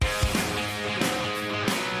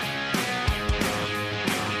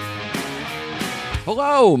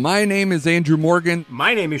Hello, my name is Andrew Morgan.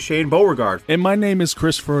 My name is Shane Beauregard. And my name is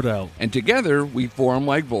Chris Frodell. And together we form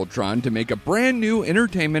like Voltron to make a brand new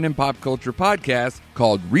entertainment and pop culture podcast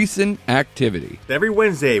called Recent Activity. Every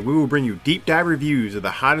Wednesday, we will bring you deep dive reviews of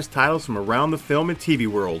the hottest titles from around the film and TV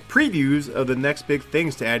world, previews of the next big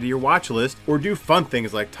things to add to your watch list, or do fun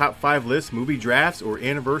things like top 5 lists, movie drafts, or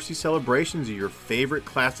anniversary celebrations of your favorite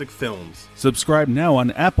classic films. Subscribe now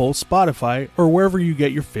on Apple, Spotify, or wherever you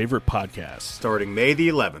get your favorite podcasts. Starting May the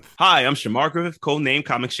 11th. Hi, I'm Shamar Griffith, codename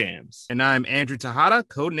Comic Shams. And I'm Andrew Tejada,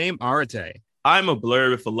 codename Arate. I'm a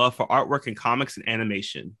blurred with a love for artwork and comics and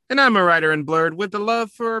animation. And I'm a writer in Blurred with a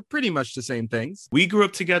love for pretty much the same things. We grew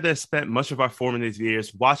up together and spent much of our formative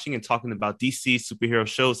years watching and talking about DC superhero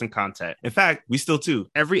shows and content. In fact, we still do.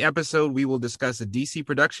 Every episode, we will discuss a DC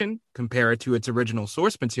production, compare it to its original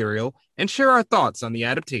source material, and share our thoughts on the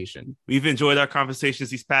adaptation. We've enjoyed our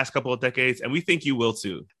conversations these past couple of decades, and we think you will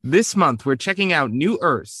too. This month, we're checking out New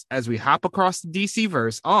Earths as we hop across the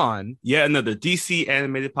DC-verse on yet another DC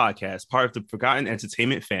animated podcast, part of the Forgotten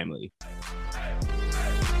Entertainment family.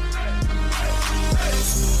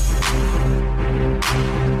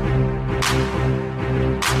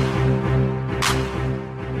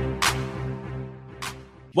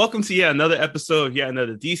 Welcome to yet another episode of yet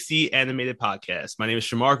another DC animated podcast. My name is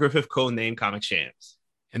Shamar Griffith, codename Comic Shams.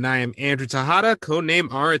 And I am Andrew Tejada, codename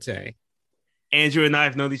Arate. Andrew and I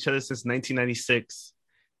have known each other since 1996.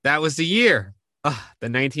 That was the year. The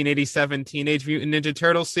 1987 Teenage Mutant Ninja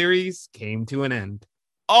Turtle series came to an end.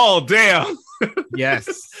 Oh, damn.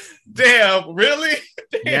 Yes. Damn, really?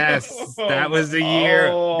 Damn. Yes, that was the year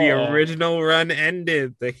the original run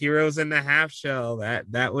ended. The Heroes in the Half Shell.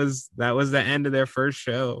 That was the end of their first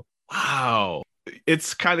show. Wow.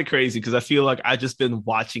 It's kind of crazy because I feel like I've just been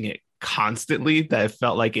watching it constantly, that it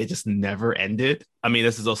felt like it just never ended. I mean,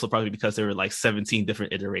 this is also probably because there were like 17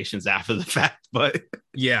 different iterations after the fact, but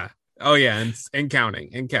yeah. Oh yeah, and counting.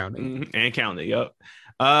 And counting, yep.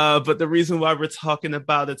 But the reason why we're talking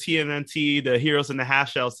about the TMNT, the Heroes in the Half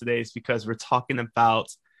Shells today, is because we're talking about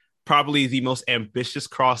probably the most ambitious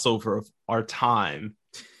crossover of our time,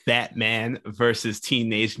 Batman versus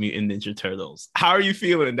Teenage Mutant Ninja Turtles. How are you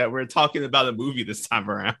feeling that we're talking about a movie this time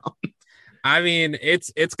around? I mean,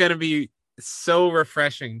 it's gonna be so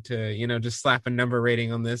refreshing to just slap a number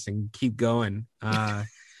rating on this and keep going.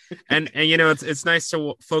 And it's nice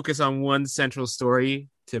to focus on one central story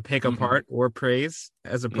to pick apart or praise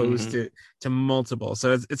as opposed to multiple.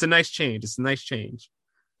 So it's a nice change. It's a nice change.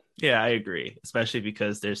 Yeah, I agree, especially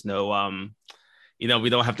because there's no we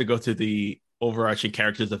don't have to go through the overarching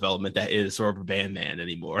character development that is Rubber Band Man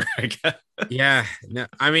anymore. Yeah, no,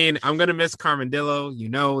 I mean, I'm gonna miss Carmandillo. You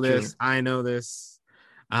know this. True. I know this.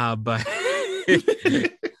 But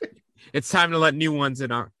it's time to let new ones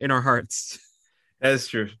in our hearts. That is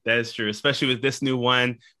true. Especially with this new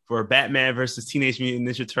one for Batman versus Teenage Mutant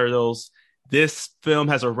Ninja Turtles. This film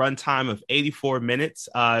has a runtime of 84 minutes.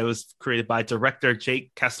 It was created by director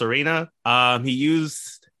Jake Castorena. He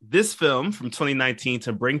used this film from 2019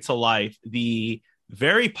 to bring to life the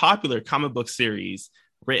very popular comic book series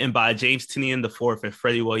written by James Tynion IV and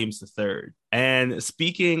Freddie Williams III. And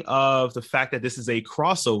speaking of the fact that this is a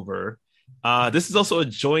crossover, this is also a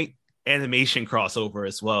joint animation crossover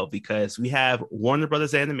as well, because we have Warner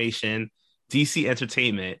Brothers Animation, DC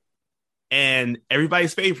Entertainment, and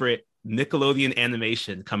everybody's favorite Nickelodeon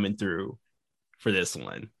Animation coming through for this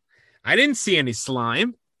one. I didn't see any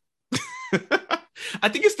slime. I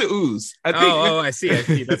think it's the ooze. I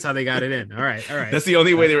see. That's how they got it in. All right. That's the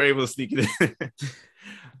only way they were able to sneak it in.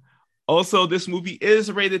 Also, this movie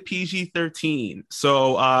is rated PG-13.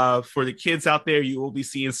 So for the kids out there, you will be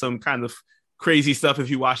seeing some kind of crazy stuff if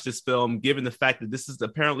you watch this film, given the fact that this is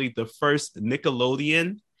apparently the first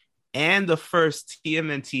Nickelodeon and the first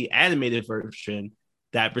TMNT animated version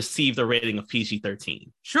that received a rating of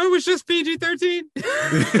PG-13. Sure, it was just PG-13.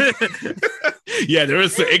 Yeah,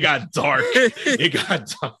 it got dark.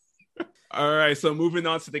 All right, so moving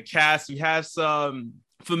on to the cast, we have some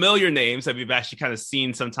familiar names that we've actually kind of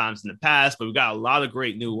seen sometimes in the past, but we got a lot of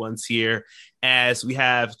great new ones here, as we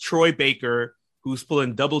have Troy Baker, who's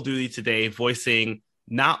pulling double duty today, voicing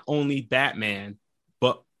not only Batman,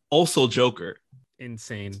 but also Joker.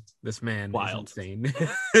 Insane. This man Wild. is insane.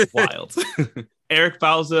 Wild. Eric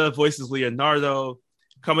Bauza voices Leonardo.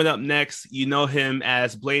 Coming up next, you know him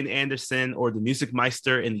as Blaine Anderson, or the Music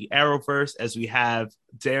Meister in the Arrowverse, as we have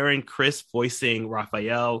Darren Criss voicing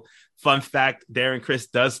Raphael. Fun fact, Darren Criss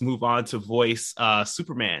does move on to voice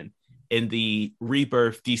Superman in the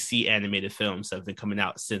Rebirth DC animated films that have been coming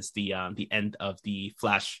out since the end of the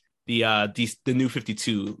Flash, the New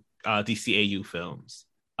 52 DCAU films.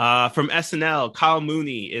 From SNL, Kyle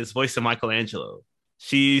Mooney is voicing Michelangelo.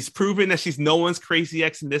 She's proven that she's no one's crazy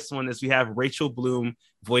ex in this one, as we have Rachel Bloom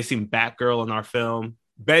voicing Batgirl in our film.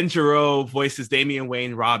 Ben Jarreau voices Damian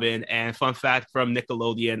Wayne Robin. And fun fact from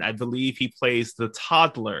Nickelodeon, I believe he plays the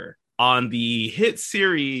toddler on the hit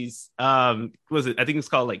series. Was it? I think it's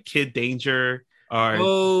called like Kid Danger or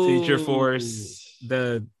Danger Force.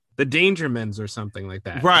 The Dangermans or something like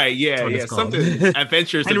that. Right. Yeah. Something.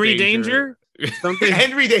 Adventures Henry of Danger. Something.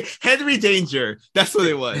 Henry Danger. That's what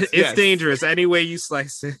it was. It's dangerous any way you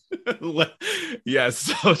slice it. Yes,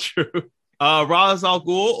 so true. Ra's al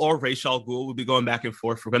Ghul, or Ra's al Ghul, will be going back and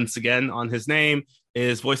forth once again on his name,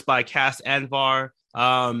 is voiced by Cass Anvar.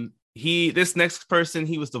 This next person,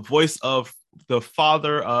 he was the voice of the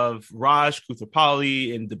father of Raj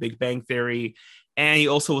Koothrappali in The Big Bang Theory. And he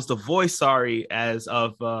also was the voice, as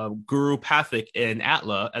of Guru Pathak in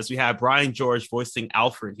Atla, as we have Brian George voicing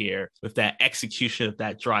Alfred here with that execution of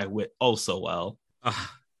that dry wit oh so well.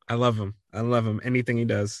 I love him. Anything he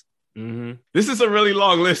does. Mm-hmm. This is a really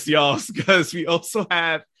long list, y'all, because we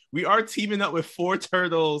are teaming up with 4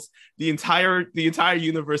 turtles, the entire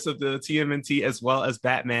universe of the TMNT, as well as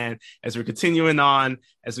Batman, as we're continuing on,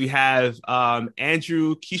 as we have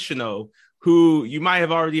Andrew Kishino, who you might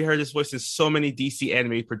have already heard his voice in so many DC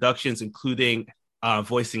animated productions, including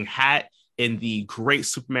voicing Hat in the great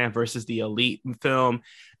Superman versus the Elite film.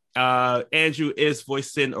 Andrew is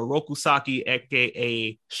voicing Oroku Saki,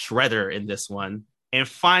 aka Shredder, in this one. And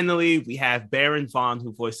finally, we have Baron Vaughn,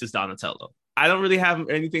 who voices Donatello. I don't really have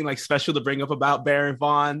anything like special to bring up about Baron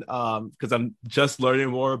Vaughn because I'm just learning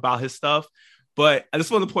more about his stuff. But I just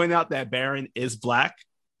want to point out that Baron is Black.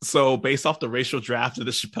 So based off the racial draft of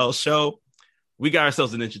the Chappelle Show, we got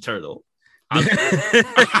ourselves a Ninja Turtle. I'm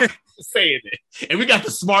saying it. And we got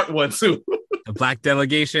the smart one, too. The Black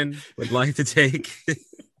delegation would like to take.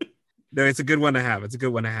 No, it's a good one to have.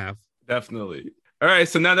 Definitely. All right,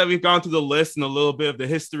 so now that we've gone through the list and a little bit of the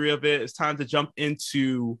history of it, it's time to jump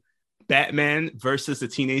into Batman versus the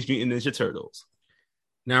Teenage Mutant Ninja Turtles.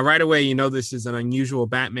 Now, right away, you know this is an unusual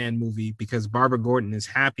Batman movie because Barbara Gordon is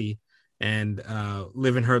happy and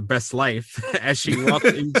living her best life as she walks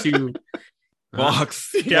into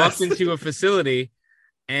walks into a facility,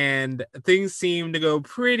 and things seem to go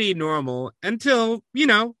pretty normal until,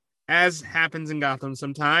 as happens in Gotham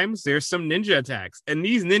sometimes, there's some ninja attacks, and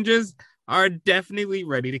these ninjas are definitely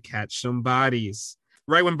ready to catch some bodies.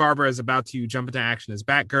 Right when Barbara is about to jump into action as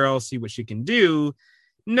Batgirl, see what she can do,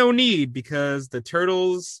 no need, because the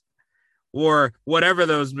turtles, or whatever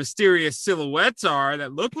those mysterious silhouettes are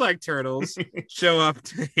that look like turtles, show up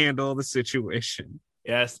to handle the situation.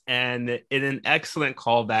 Yes, and in an excellent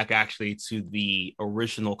callback, actually, to the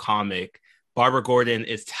original comic, Barbara Gordon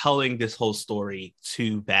is telling this whole story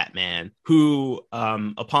to Batman, who,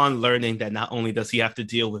 upon learning that not only does he have to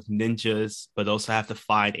deal with ninjas, but also have to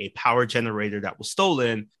find a power generator that was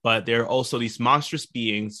stolen, but there are also these monstrous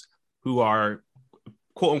beings who are,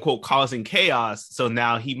 quote unquote, causing chaos. So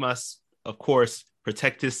now he must, of course,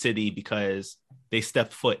 protect his city because they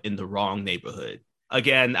stepped foot in the wrong neighborhood.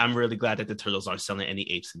 Again, I'm really glad that the turtles aren't selling any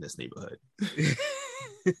apes in this neighborhood.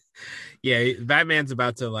 Yeah, Batman's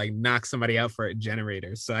about to knock somebody out for a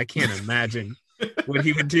generator, so I can't imagine what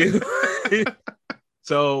he would do.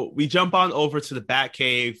 So we jump on over to the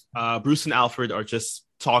Batcave. Bruce and Alfred are just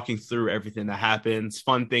talking through everything that happens.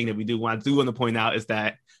 Fun thing that we do want to point out is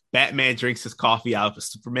that Batman drinks his coffee out of a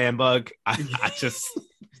Superman bug. I just,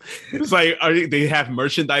 it's like, they have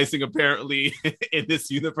merchandising apparently in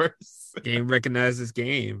this universe. Game recognizes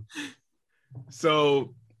game.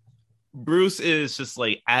 So Bruce is just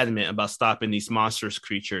adamant about stopping these monstrous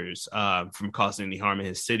creatures from causing any harm in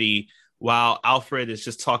his city, while Alfred is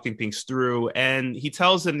just talking things through. And he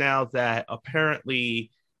tells him now that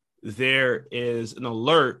apparently there is an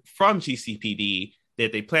alert from GCPD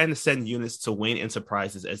that they plan to send units to Wayne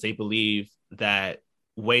Enterprises, as they believe that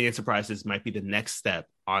Wayne Enterprises might be the next step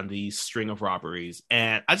on the string of robberies.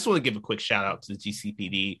 And I just want to give a quick shout out to the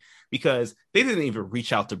GCPD because they didn't even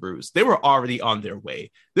reach out to Bruce. They were already on their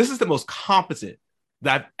way. This is the most competent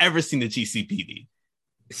that I've ever seen the GCPD.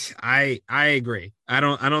 I agree. I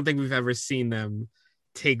don't think we've ever seen them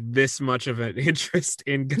take this much of an interest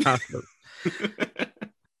in Gotham.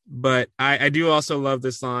 But I do also love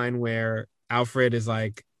this line where Alfred is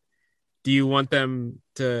like, do you want them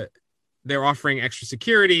to, they're offering extra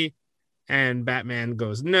security, and Batman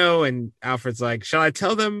goes no, and Alfred's like, shall I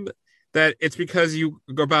tell them that it's because you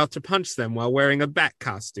are about to punch them while wearing a bat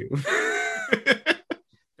costume?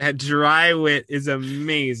 That dry wit is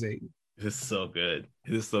amazing. It is so good.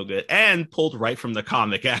 And pulled right from the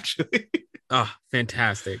comic, actually. Oh,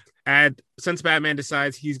 fantastic. And since Batman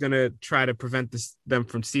decides he's going to try to prevent them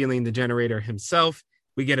from stealing the generator himself,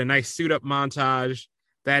 we get a nice suit up montage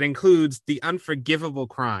that includes the unforgivable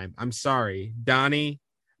crime. I'm sorry, Donnie.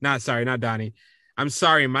 Not Donnie. I'm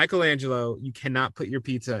sorry, Michelangelo. You cannot put your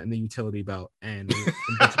pizza in the utility belt and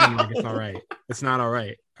pretend like it's all right. It's not all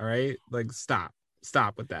right. All right, like stop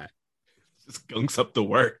with that. Just gunks up the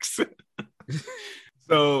works.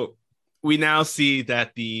 So we now see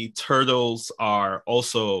that the turtles are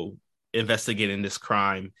also investigating this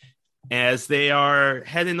crime as they are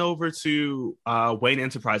heading over to Wayne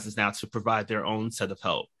Enterprises now to provide their own set of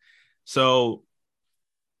help. So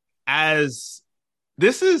as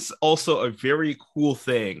this is also a very cool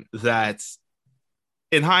thing that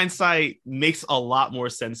in hindsight makes a lot more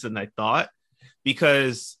sense than I thought,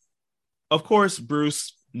 because of course,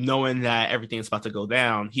 Bruce, knowing that everything is about to go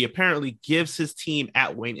down, he apparently gives his team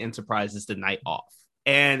at Wayne Enterprises the night off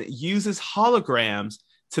and uses holograms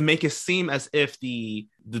to make it seem as if the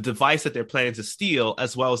device that they're planning to steal,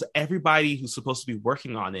 as well as everybody who's supposed to be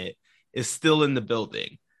working on it, is still in the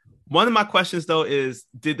building. One of my questions, though, is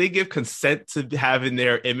did they give consent to having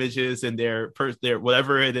their images and their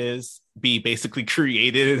whatever it is be basically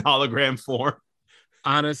created in hologram form?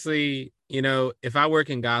 Honestly, if I work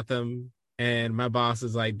in Gotham and my boss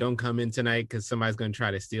is like, don't come in tonight because somebody's going to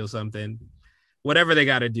try to steal something, whatever they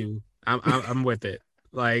got to do, I'm with it.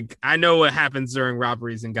 Like, I know what happens during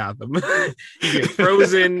robberies in Gotham. You get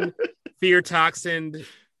frozen, fear toxined.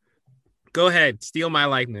 Go ahead, steal my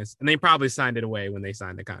likeness. And they probably signed it away when they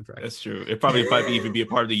signed the contract. That's true. It probably might even be a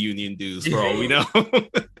part of the union dues for all we know.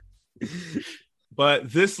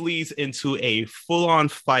 But this leads into a full-on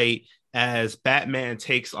fight as Batman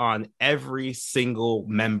takes on every single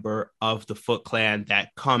member of the Foot Clan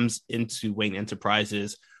that comes into Wayne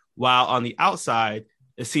Enterprises. While on the outside,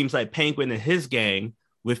 it seems like Penguin and his gang,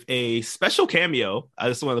 with a special cameo, I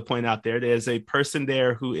just want to point out there's a person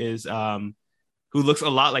there who is who looks a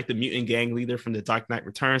lot like the mutant gang leader from the Dark Knight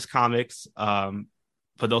Returns comics.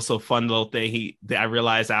 But also fun little thing that I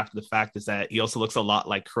realized after the fact is that he also looks a lot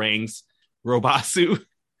like Krang's robot suit.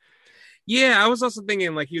 Yeah, I was also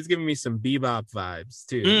thinking like he was giving me some Bebop vibes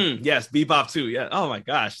too. Yes, Bebop too. Yeah. Oh my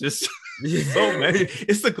gosh, this so many.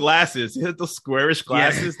 It's the glasses. You have those squarish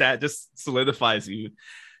glasses that just solidifies you.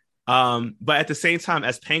 But at the same time,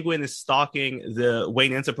 as Penguin is stalking the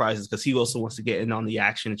Wayne Enterprises, because he also wants to get in on the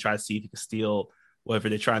action and try to see if he can steal whatever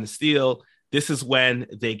they're trying to steal, this is when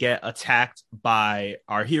they get attacked by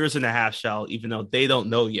our heroes in the half shell, even though they don't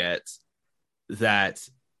know yet that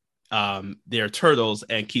they're turtles,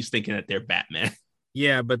 and keeps thinking that they're Batman.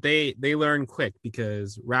 Yeah, but they learn quick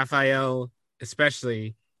because Raphael,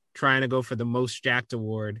 especially trying to go for the most jacked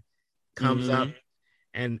award, comes up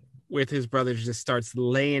and with his brothers just starts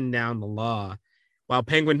laying down the law while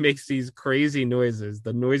Penguin makes these crazy noises.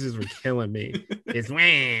 The noises were killing me. It's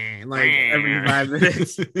like every 5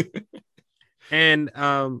 minutes. And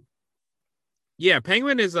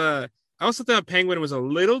Penguin is I also thought Penguin was a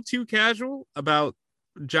little too casual about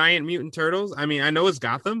giant mutant turtles. I mean, I know it's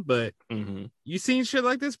Gotham, but you seen shit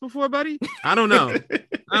like this before, buddy? I don't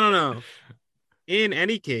know. In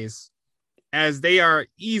any case, as they are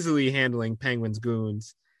easily handling Penguin's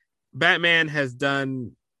goons, Batman has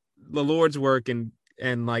done the Lord's work and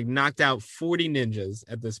like knocked out 40 ninjas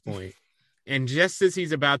at this point. And just as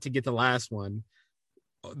he's about to get the last one,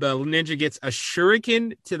 the ninja gets a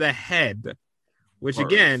shuriken to the head, which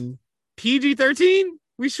again, PG-13?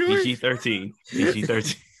 We sure? PG-13.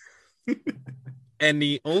 And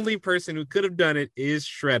the only person who could have done it is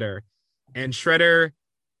Shredder. And Shredder,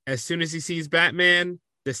 as soon as he sees Batman,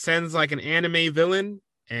 descends like an anime villain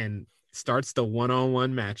and starts the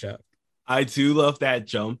one-on-one matchup. I do love that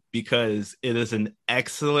jump because it is an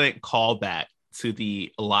excellent callback to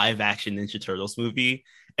the live action Ninja Turtles movie.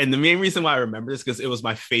 And the main reason why I remember this is because it was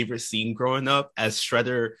my favorite scene growing up as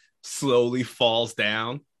Shredder slowly falls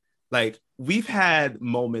down. Like, we've had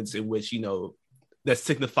moments in which, that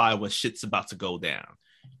signify when shit's about to go down.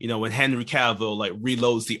 When Henry Cavill like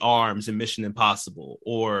reloads the arms in Mission Impossible,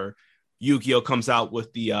 or Yu-Gi-Oh comes out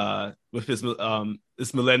with the with his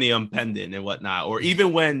this Millennium Pendant and whatnot, or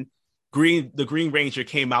even when the Green Ranger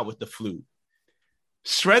came out with the flute.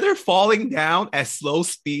 Shredder falling down at slow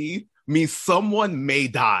speed means someone may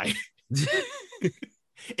die.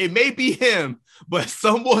 It may be him, but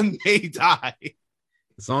someone may die.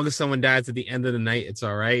 As long as someone dies at the end of the night, it's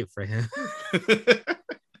all right for him.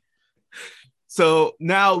 So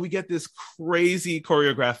now we get this crazy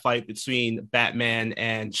choreographed fight between Batman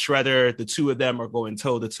and Shredder. The two of them are going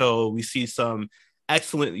toe to toe. We see some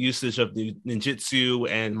excellent usage of the ninjutsu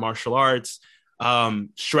and martial arts.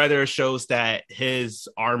 Shredder shows that his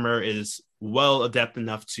armor is well adept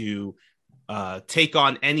enough to take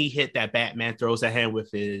on any hit that Batman throws at him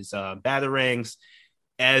with his batarangs.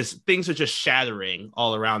 as things are just shattering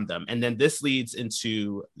all around them. And then this leads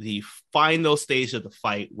into the final stage of the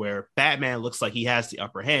fight where Batman looks like he has the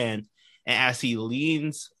upper hand. And as he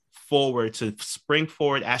leans forward to spring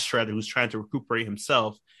forward at Shredder, who's trying to recuperate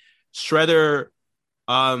himself, Shredder,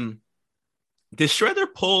 did Shredder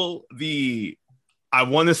pull the, I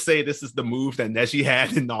want to say this is the move that Neji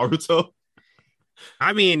had in Naruto?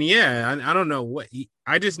 I mean, yeah, I don't know what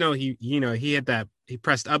I just know he had that, he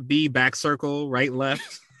pressed up B, back circle, right,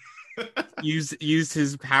 left, used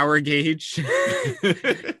his power gauge.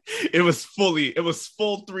 It was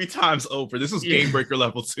full 3 times over. This was Game Breaker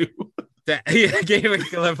level 2. Game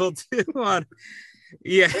Breaker level 2 on,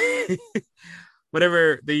 yeah.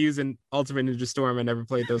 Whatever they use in Ultimate Ninja Storm, I never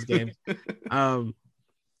played those games.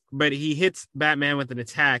 But he hits Batman with an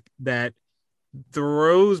attack that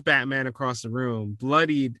throws Batman across the room,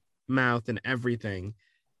 bloodied mouth and everything.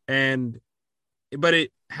 But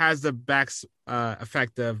it has the back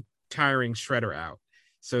effect of tiring Shredder out.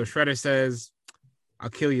 So Shredder says, I'll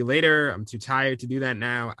kill you later. I'm too tired to do that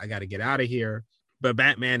now. I got to get out of here. But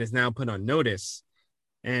Batman is now put on notice.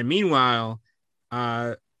 And meanwhile,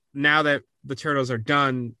 now that the Turtles are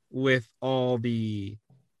done with all the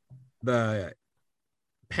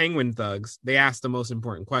Penguin thugs, they ask the most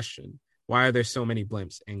important question. Why are there so many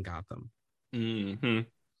blimps in Gotham? Mm-hmm.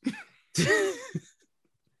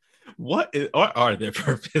 What are their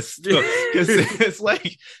purpose? Because it's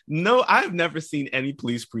like, no, I've never seen any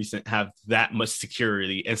police precinct have that much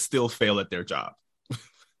security and still fail at their job.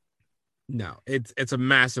 No, it's a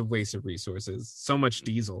massive waste of resources. So much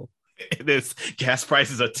diesel. This gas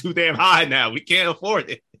prices are too damn high now. We can't afford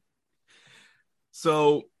it.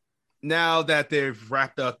 So now that they've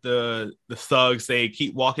wrapped up the thugs, they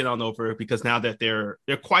keep walking on over because now that they're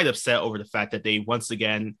quite upset over the fact that they once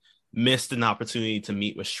again missed an opportunity to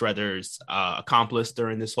meet with Shredder's accomplice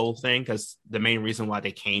during this whole thing, because the main reason why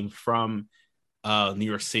they came from New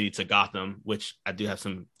York City to Gotham, which I do have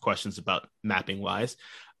some questions about mapping wise,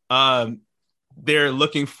 they're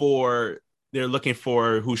looking for who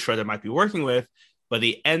Shredder might be working with, but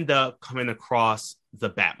they end up coming across the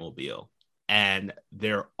Batmobile. And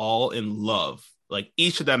they're all in love. Like,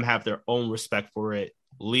 each of them have their own respect for it.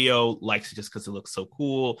 Leo likes it just because it looks so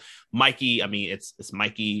cool. Mikey, I mean, it's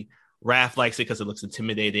Mikey. Raph likes it because it looks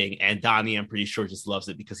intimidating. And Donnie, I'm pretty sure, just loves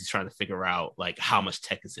it because he's trying to figure out like how much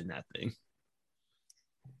tech is in that thing.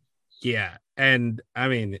 Yeah, and I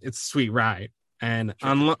mean, it's a sweet ride. And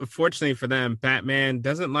unfortunately for them, Batman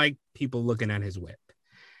doesn't like people looking at his whip,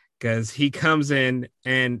 because he comes in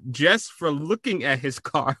and just for looking at his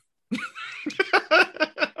car,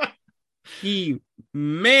 he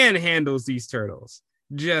manhandles these turtles,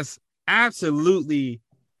 just absolutely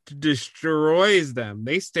destroys them.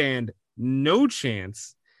 They stand no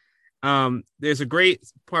chance. There's a great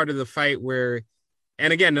part of the fight where,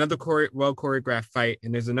 and again, another well choreographed fight,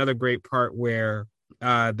 and there's another great part where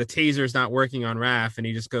the taser is not working on Raph, and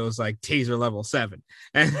he just goes like taser level 7,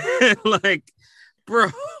 and like, bro,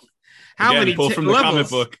 how many pull from the levels? comic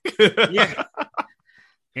book? Yeah.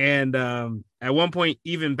 And at one point,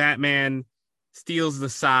 even Batman steals the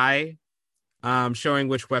Psy, showing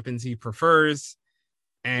which weapons he prefers.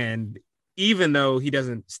 And even though he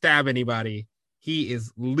doesn't stab anybody, he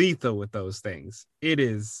is lethal with those things. It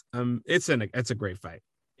is, it's a great fight.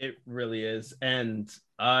 It really is. And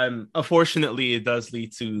unfortunately, it does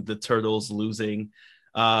lead to the Turtles losing.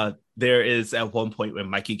 There is at one point when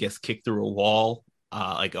Mikey gets kicked through a wall,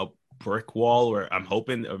 like a brick wall, or I'm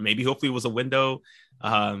hoping, or maybe hopefully it was a window.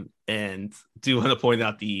 And do want to point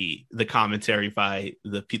out the commentary by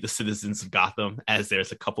the citizens of Gotham as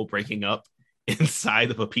there's a couple breaking up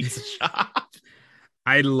inside of a pizza shop.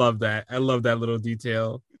 I love that. I love that little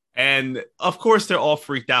detail. And of course, they're all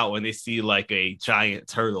freaked out when they see like a giant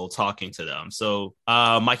turtle talking to them. So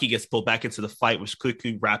Mikey gets pulled back into the fight, which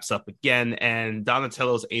quickly wraps up again. And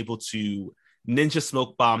Donatello is able to ninja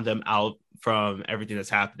smoke bomb them out from everything that's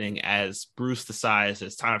happening as Bruce decides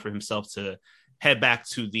it's time for himself to head back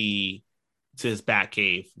to his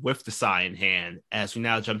Batcave with the Psy in hand, as we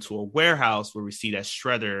now jump to a warehouse where we see that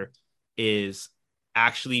Shredder is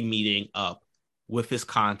actually meeting up with his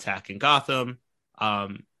contact in Gotham,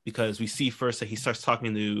 because we see first that he starts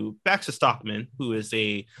talking to Baxter Stockman, who is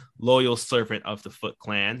a loyal servant of the Foot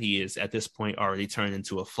Clan. He is at this point already turned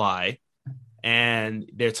into a fly, and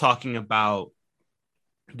they're talking about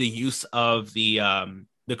the use of the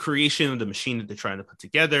creation of the machine that they're trying to put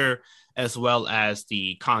together, as well as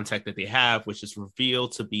the contact that they have, which is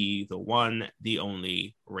revealed to be the one, the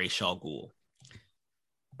only Ra's al Ghul.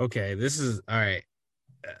 Okay, this is all right.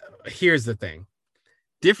 Here's the thing.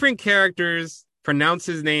 Different characters pronounce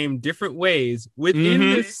his name different ways within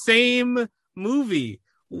the same movie.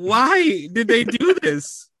 Why did they do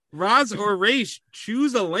this? Roz or Raish,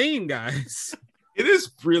 choose a lane, guys. It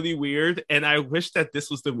is really weird, and I wish that this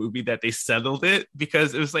was the movie that they settled it,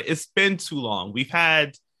 because it was like, it's been too long. We've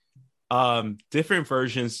had different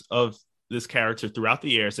versions of this character throughout the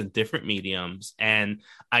years in different mediums, and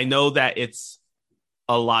I know that it's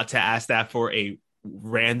a lot to ask that for a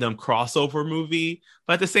random crossover movie,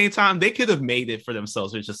 but at the same time, they could have made it for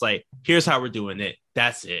themselves. It's just like, here's how we're doing it.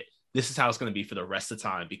 That's it. This is how it's going to be for the rest of the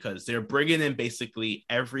time, because they're bringing in basically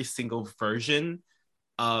every single version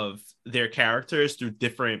of their characters through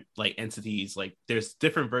different like entities. Like there's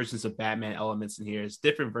different versions of Batman elements in here. There's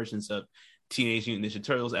different versions of Teenage Mutant Ninja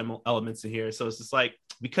Turtles elements in here. So it's just like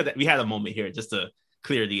we had a moment here just to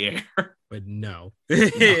clear the air. But no,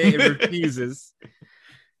 it refuses.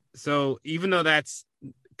 So even though that's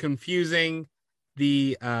confusing,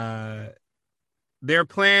 their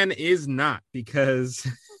plan is not, because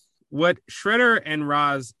what Shredder and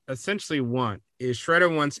Roz essentially want is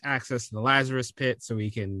Shredder wants access to the Lazarus Pit so he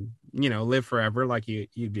can, live forever like you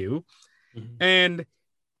do. Mm-hmm. And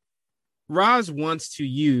Roz wants to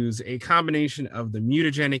use a combination of the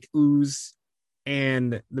mutagenic ooze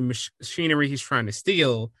and the machinery he's trying to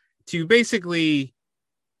steal to basically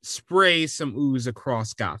spray some ooze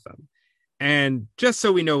across Gotham. And just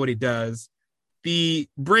so we know what he does, the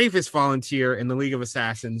bravest volunteer in the League of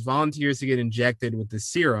Assassins volunteers to get injected with the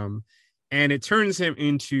serum, and it turns him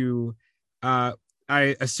into, I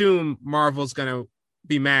assume Marvel's going to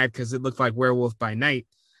be mad because it looked like Werewolf by Night.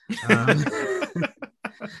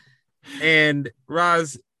 And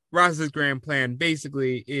Roz's grand plan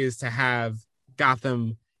basically is to have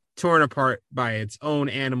Gotham torn apart by its own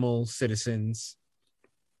animal citizens.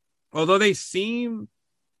 Although some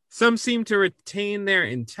seem to retain their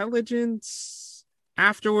intelligence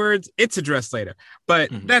afterwards. It's addressed later, but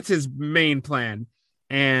that's his main plan.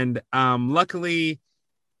 And luckily,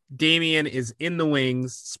 Damian is in the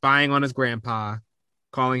wings, spying on his grandpa,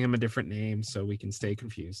 calling him a different name so we can stay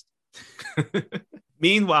confused.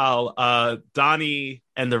 Meanwhile, Donnie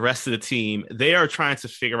and the rest of the team, they are trying to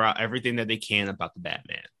figure out everything that they can about the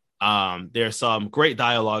Batman. There's some great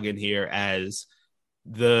dialogue in here as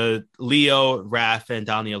the Leo, Raph, and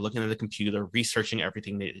Donnie are looking at the computer, researching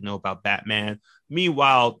everything they know about Batman.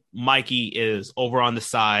 Meanwhile, Mikey is over on the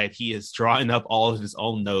side. He is drawing up all of his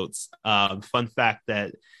own notes. Fun fact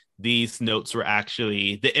that these notes were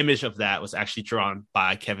actually, the image of that was actually drawn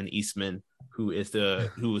by Kevin Eastman, who is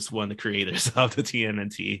one of the creators of the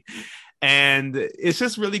TMNT. And it's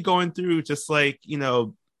just really going through just like,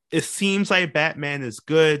 it seems like Batman is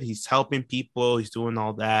good. He's helping people. He's doing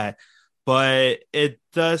all that. But it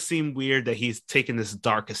does seem weird that he's taking this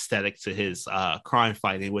dark aesthetic to his crime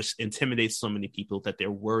fighting, which intimidates so many people that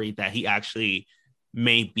they're worried that he actually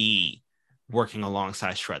may be working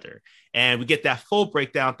alongside Shredder. And we get that full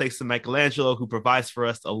breakdown thanks to Michelangelo, who provides for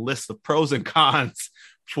us a list of pros and cons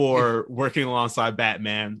for working alongside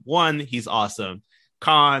Batman. One, he's awesome.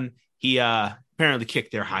 Con, he apparently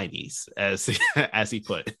kicked their high knees, as he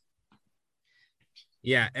put.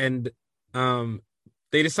 Yeah, and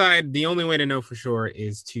they decide the only way to know for sure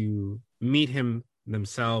is to meet him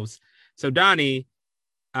themselves. So Donnie,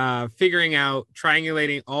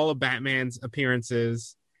 triangulating all of Batman's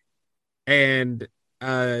appearances and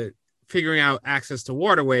figuring out access to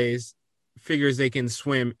waterways, figures they can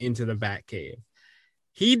swim into the Batcave.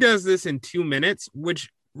 He does this in 2 minutes, which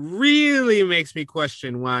really makes me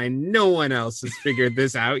question why no one else has figured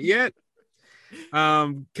this out yet.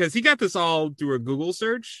 Because he got this all through a Google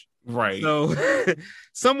search. Right. So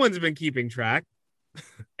someone's been keeping track.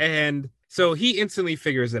 And so he instantly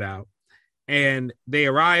figures it out. And they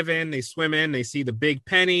arrive they swim in, they see the big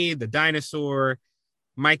penny, the dinosaur.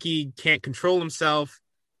 Mikey can't control himself,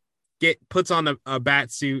 puts on a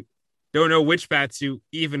bat suit. Don't know which bat suit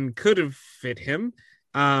even could have fit him.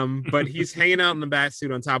 But he's hanging out in the bat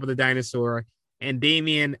suit on top of the dinosaur. And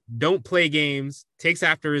Damian, don't play games, takes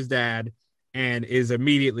after his dad, and is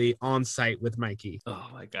immediately on site with Mikey. Oh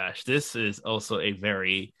my gosh, this is also a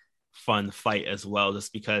very fun fight as well,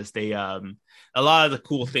 just because they a lot of the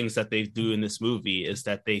cool things that they do in this movie is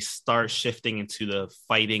that they start shifting into the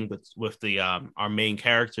fighting with the our main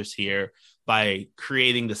characters here by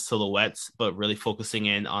creating the silhouettes, but really focusing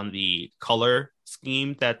in on the color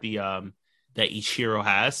scheme that that each hero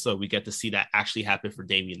has. So we get to see that actually happen for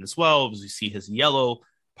Damian as well, as we see his yellow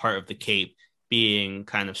part of the cape being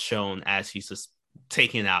kind of shown as he's just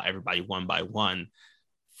taking out everybody one by one.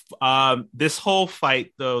 This whole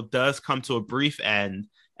fight, though, does come to a brief end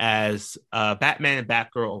as Batman and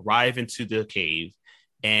Batgirl arrive into the cave.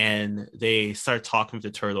 and they start talking with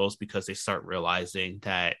the turtles because they start realizing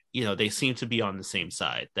that, you know, they seem to be on the same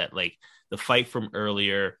side, that like the fight from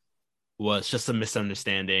earlier was just a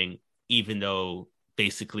misunderstanding, even though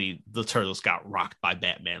basically the turtles got rocked by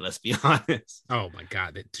Batman, let's be honest. Oh my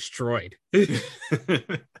God, it destroyed.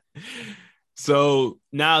 So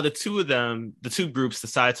now the two groups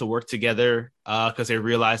decide to work together because they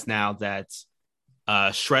realize now that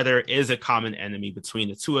Shredder is a common enemy between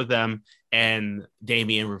the two of them. And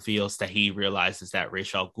Damian reveals that he realizes that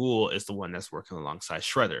Ra's al Ghul is the one that's working alongside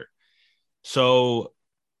Shredder. So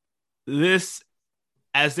this,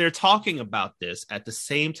 as they're talking about this, at the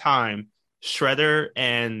same time, Shredder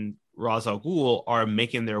and Ra's al Ghul are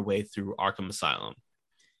making their way through Arkham Asylum.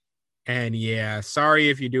 And yeah, sorry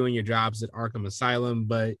if you're doing your jobs at Arkham Asylum,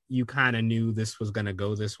 but you kind of knew this was going to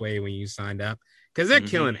go this way when you signed up, because they're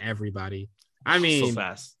killing everybody. I mean, so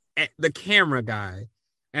fast. The camera guy.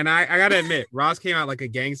 And I got to admit, Ross came out like a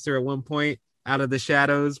gangster at one point out of the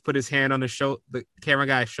shadows, put his hand on the camera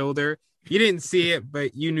guy's shoulder. You didn't see it,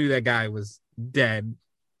 but you knew that guy was dead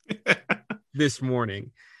this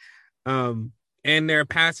morning. And they're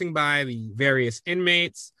passing by the various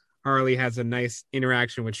inmates. Harley has a nice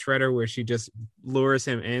interaction with Shredder where she just lures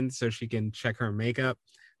him in so she can check her makeup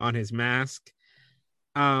on his mask.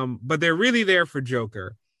 But they're really there for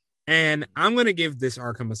Joker. And I'm going to give this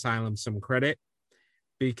Arkham Asylum some credit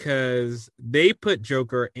because they put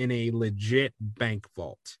Joker in a legit bank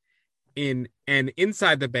vault. And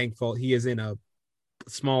inside the bank vault, he is in a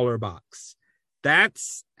smaller box.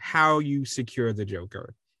 That's how you secure the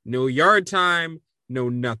Joker. No yard time, no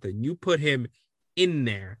nothing. You put him in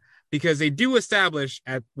there because they do establish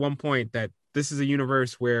at one point that this is a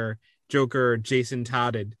universe where Joker Jason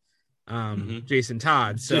Todded Jason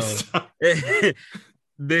Todd. So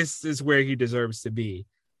this is where he deserves to be.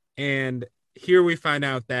 And here we find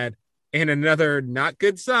out that in another not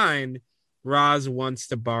good sign, Ra's wants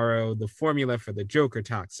to borrow the formula for the Joker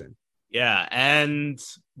toxin. Yeah, and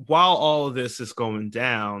while all of this is going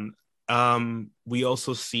down, we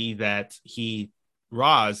also see that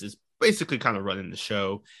Ra's is basically kind of running the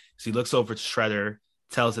show. So he looks over to Shredder,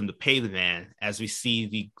 tells him to pay the man, as we see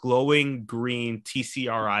the glowing green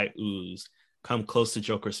TCRI ooze come close to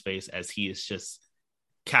Joker's face as he is just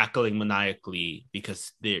cackling maniacally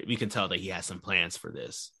because we can tell that he has some plans for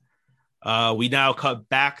this. We now cut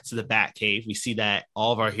back to the Batcave. We see that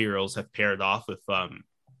all of our heroes have paired off with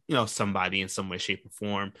somebody in some way, shape, or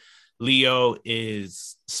form. Leo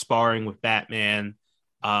is sparring with Batman.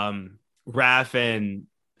 Raph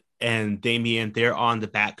and Damian, they're on the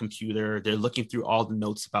Bat computer. They're looking through all the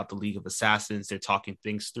notes about the League of Assassins. They're talking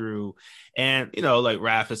things through. And, like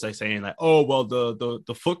Raph is like saying like, oh, well,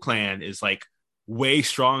 the Foot Clan is like way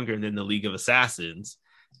stronger than the League of Assassins.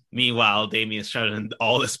 Meanwhile, Damian's showing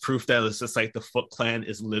all this proof that it's just like the Foot Clan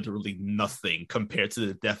is literally nothing compared to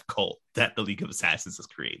the death cult that the League of Assassins has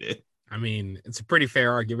created. I mean, it's a pretty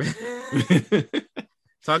fair argument.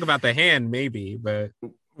 Talk about the hand, maybe, but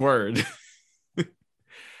word.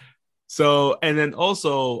 So, and then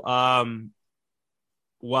also,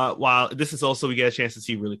 while this is also, we get a chance to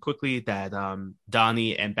see really quickly that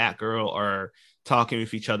Donnie and Batgirl are talking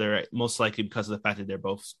with each other, most likely because of the fact that they're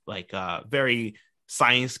both like very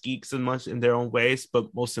science geeks and much in their own ways.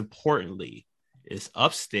 But most importantly, is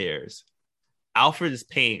upstairs, Alfred is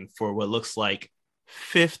paying for what looks like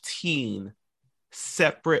 15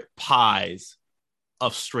 separate pies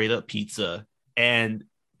of straight up pizza, and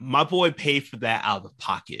my boy paid for that out of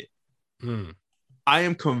pocket. I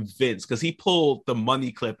am convinced because he pulled the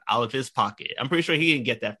money clip out of his pocket. I'm pretty sure he didn't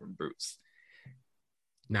get that from Bruce.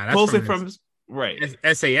 Nah, that's from his right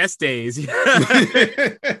SAS days.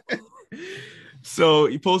 So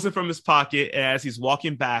he pulls it from his pocket, and as he's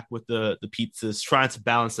walking back with the pizzas, trying to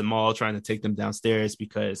balance them all, trying to take them downstairs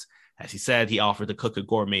because, as he said, he offered to cook a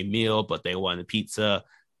gourmet meal, but they wanted pizza.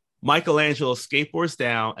 Michelangelo skateboards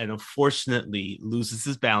down and unfortunately loses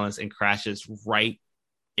his balance and crashes right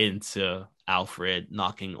into Alfred,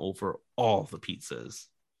 knocking over all the pizzas.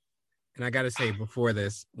 And I gotta say, before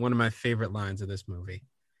this, one of my favorite lines of this movie,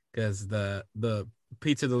 because the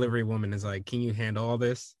pizza delivery woman is like, "Can you handle all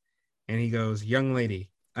this?" And he goes, "Young lady,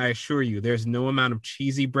 I assure you, there's no amount of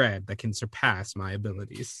cheesy bread that can surpass my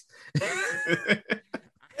abilities."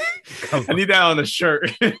 I need that on a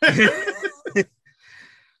shirt.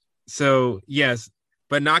 So yes,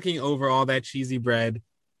 but knocking over all that cheesy bread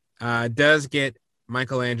does get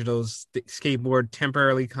Michelangelo's skateboard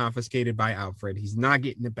temporarily confiscated by Alfred. He's not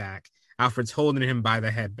getting it back. Alfred's holding him by the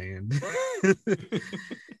headband.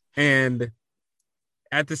 And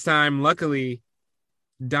at this time, luckily,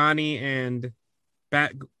 Donnie and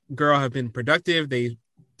Batgirl have been productive. They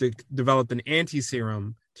developed an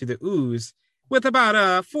anti-serum to the ooze with about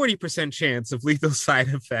a 40% chance of lethal side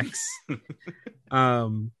effects.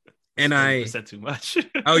 And I said too much.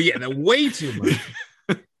 Oh yeah, way too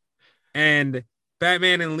much. And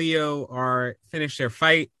Batman and Leo are finished their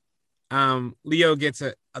fight. Leo gets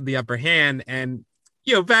the upper hand, and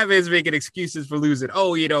Batman's making excuses for losing.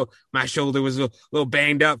 Oh, my shoulder was a little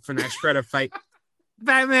banged up from that Shredder fight.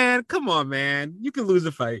 Batman, come on, man. You can lose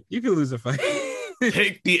a fight.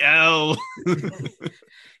 Take the L.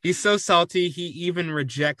 He's so salty, he even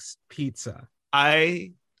rejects pizza.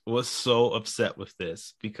 I was so upset with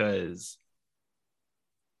this because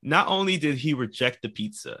not only did he reject the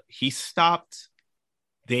pizza, he stopped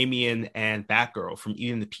Damian and Batgirl from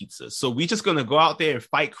eating the pizza. So we just gonna go out there and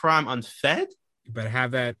fight crime unfed? You better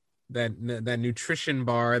have that nutrition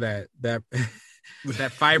bar, that that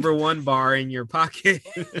Fiber One bar in your pocket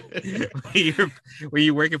when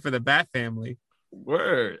you're working for the Bat family.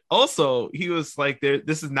 Word. Also, he was like,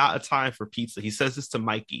 this is not a time for pizza. He says this to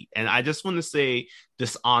Mikey. And I just want to say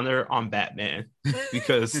dishonor on Batman,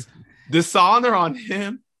 because dishonor on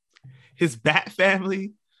him, his Bat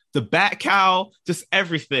family, the Bat Cow, just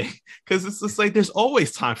everything. Because it's just like, there's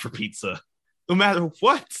always time for pizza, no matter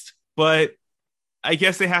what. But I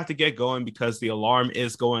guess they have to get going because the alarm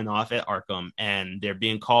is going off at Arkham, and they're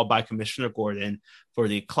being called by Commissioner Gordon for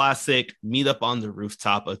the classic meetup on the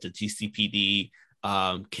rooftop of the GCPD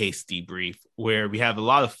case debrief, where we have a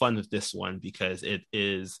lot of fun with this one because it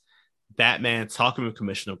is Batman talking with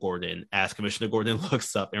Commissioner Gordon as Commissioner Gordon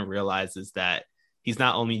looks up and realizes that he's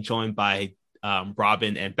not only joined by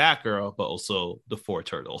Robin and Batgirl, but also the four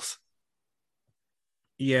turtles.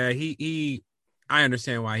 Yeah, I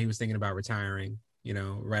understand why he was thinking about retiring,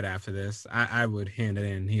 right after this. I would hand it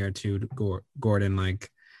in here to Gordon,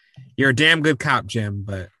 like, you're a damn good cop, Jim,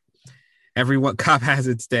 but every cop has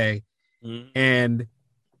its day. Mm-hmm. And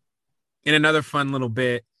in another fun little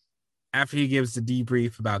bit, after he gives the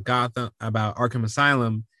debrief about Gotham, about Arkham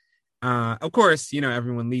Asylum, of course,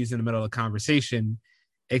 everyone leaves in the middle of the conversation.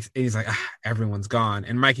 He's like, everyone's gone.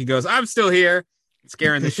 And Mikey goes, I'm still here,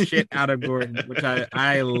 scaring the shit out of Gordon, which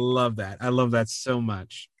I love that. I love that so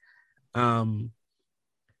much. And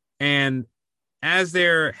as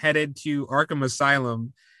they're headed to Arkham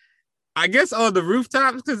Asylum, I guess on the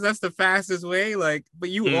rooftops, because that's the fastest way. But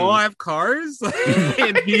you all have cars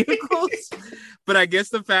and vehicles. But I guess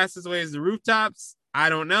the fastest way is the rooftops. I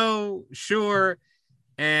don't know. Sure.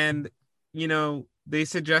 And, they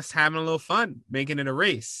suggest having a little fun, making it a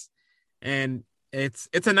race. And it's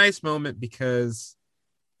a nice moment because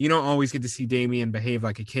you don't always get to see Damian behave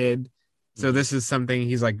like a kid. So this is something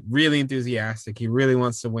he's like really enthusiastic. He really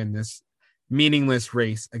wants to win this meaningless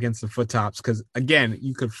race against the Foot Tops, because again,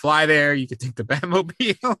 you could fly there, you could take the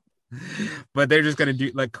Batmobile, but they're just gonna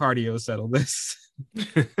let cardio settle this.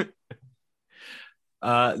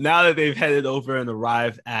 Now that they've headed over and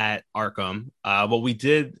arrived at Arkham, what we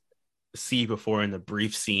did see before in the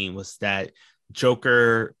brief scene was that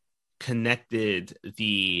Joker connected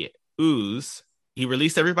the ooze. He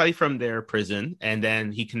released everybody from their prison, and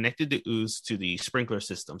then he connected the ooze to the sprinkler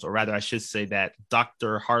systems, or rather, I should say that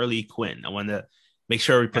Dr. Harley Quinn. I want to make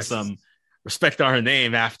sure we put some respect on her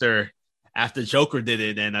name after Joker did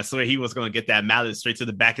it, and I swear he was going to get that mallet straight to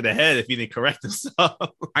the back of the head if he didn't correct himself.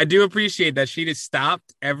 I do appreciate that she just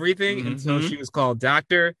stopped everything until she was called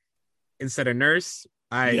doctor instead of nurse.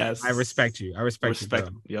 I respect you. I respect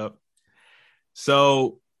you. Yep.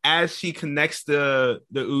 So as she connects the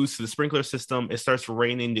ooze to the sprinkler system, it starts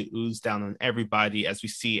raining the ooze down on everybody. As we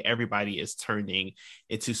see, everybody is turning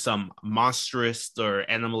into some monstrous or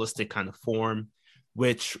animalistic kind of form,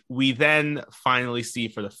 which we then finally see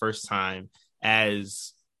for the first time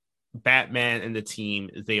as Batman and the team,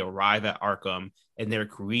 they arrive at Arkham, and they're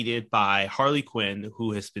greeted by Harley Quinn,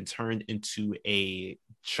 who has been turned into a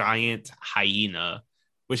giant hyena,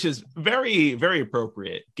 which is very, very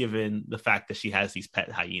appropriate given the fact that she has these pet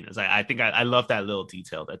hyenas. I think I love that little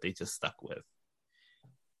detail that they just stuck with.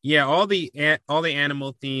 Yeah, all the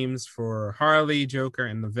animal themes for Harley, Joker,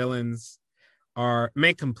 and the villains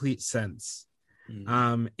make complete sense.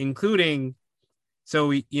 Including, so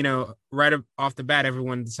we, right off the bat,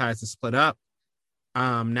 everyone decides to split up.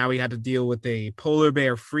 Now we had to deal with a polar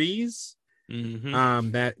bear freeze.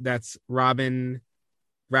 That's Robin,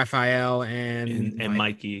 Raphael, and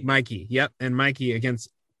Mikey. Mikey, yep, and Mikey against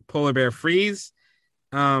Polar Bear Freeze,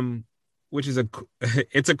 which is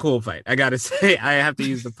it's a cool fight. I gotta say, I have to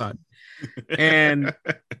use the pun. And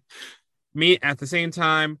me at the same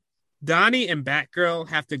time, Donnie and Batgirl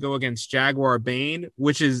have to go against Jaguar Bane,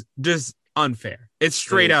 which is just unfair. It's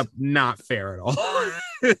straight up not fair at all.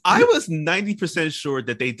 I was 90% sure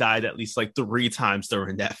that they died at least like 3 times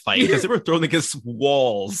during that fight because they were thrown against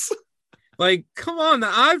walls. Like, come on, the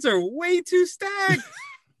odds are way too stacked.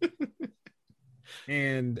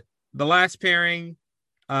 And the last pairing,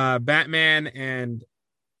 Batman and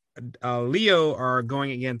Leo are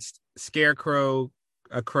going against Scarecrow,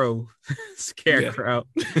 Scarecrow.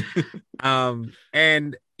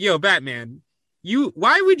 And Batman,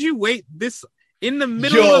 why would you wait this in the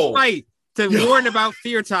middle of the fight to warn about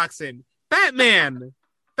fear toxin? Batman,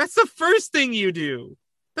 that's the first thing you do.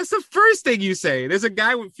 That's the first thing you say. There's a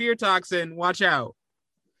guy with fear toxin. Watch out.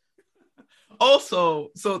 Also,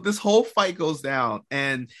 so this whole fight goes down,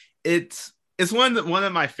 and it's one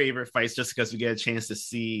of my favorite fights just because we get a chance to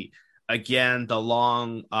see again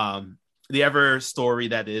the ever story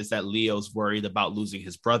that is that Leo's worried about losing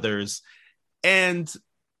his brothers, and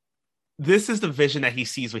this is the vision that he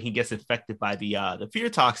sees when he gets infected by the fear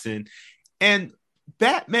toxin, and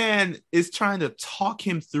Batman is trying to talk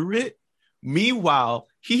him through it. Meanwhile,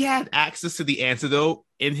 he had access to the antidote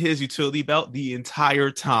in his utility belt the entire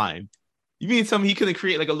time. You mean to tell me he couldn't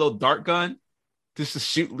create like a little dart gun just to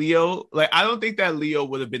shoot Leo? Like, I don't think that Leo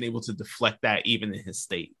would have been able to deflect that even in his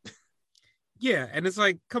state. Yeah, and it's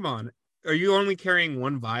like, come on. Are you only carrying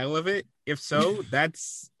 1 vial of it? If so,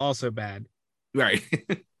 that's also bad. Right.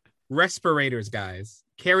 Respirators, guys.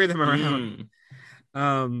 Carry them around.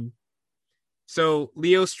 So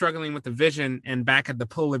Leo's struggling with the vision, and back at the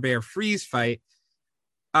polar bear freeze fight,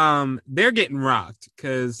 they're getting rocked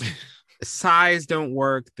because size don't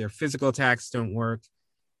work, their physical attacks don't work.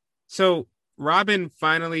 So Robin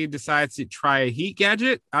finally decides to try a heat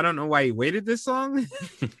gadget. I don't know why he waited this long.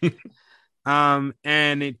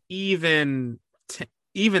 And it even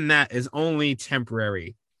that is only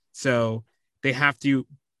temporary. So they have to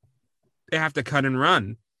cut and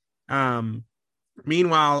run.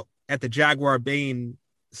 Meanwhile, at the Jaguar Bane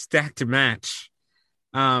stacked match,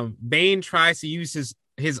 Bane tries to use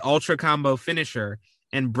his ultra combo finisher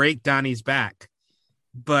and break Donnie's back,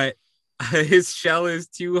 but his shell is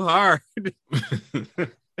too hard.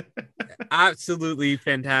 Absolutely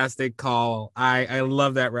fantastic call. I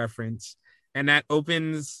love that reference. And that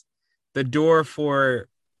opens the door for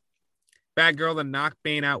Batgirl to knock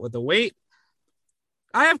Bane out with the weight.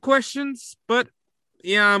 I have questions, but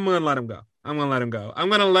yeah, I'm going to let him go. I'm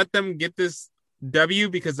going to let them get this W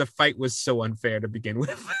because the fight was so unfair to begin with.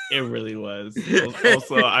 It really was.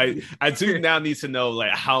 Also, I do now need to know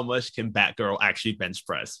like how much can Batgirl actually bench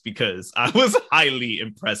press, because I was highly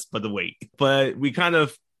impressed by the weight. But we kind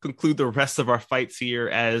of conclude the rest of our fights here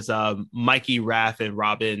as Mikey, Wrath, and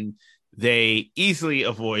Robin, they easily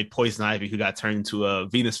avoid Poison Ivy, who got turned into a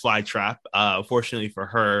Venus flytrap. Fortunately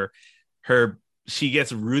for her she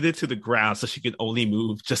gets rooted to the ground, so she can only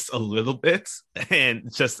move just a little bit,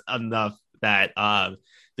 and just enough that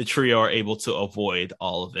the trio are able to avoid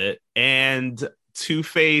all of it. And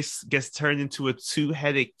Two-Face gets turned into a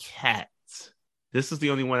 2-headed cat. This is the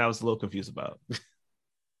only one I was a little confused about.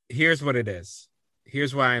 Here's what it is.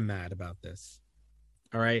 Here's why I'm mad about this.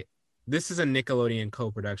 All right. This is a Nickelodeon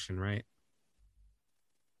co-production, right?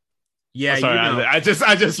 Yeah, sorry, I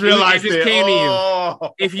just realized it. Came to you.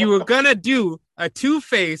 If you were gonna do a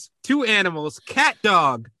Two-Face, 2 animals, Cat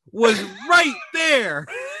Dog was right there.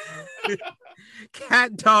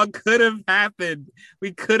 Cat Dog could have happened.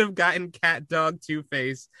 We could have gotten Cat Dog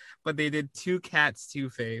Two-Face, but they did 2 cats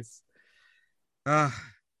Two-Face.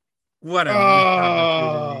 What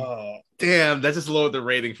a damn, that just lowered the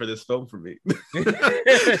rating for this film for me.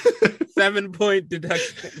 7-point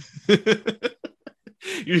deduction.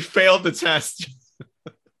 You failed the test.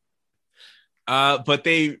 But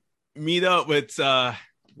they meet up with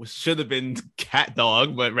what should have been Cat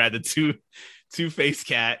Dog, but rather Two-Face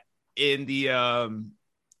Cat in the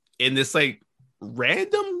in this like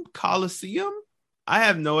random Coliseum. I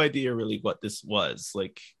have no idea really what this was.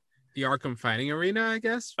 Like the Arkham Fighting Arena, I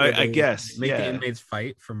guess. I guess. Make the inmates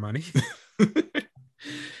fight for money.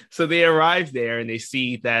 So they arrive there and they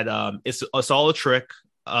see that it's all a trick.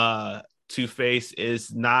 Two-Face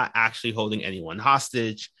is not actually holding anyone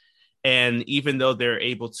hostage. And even though they're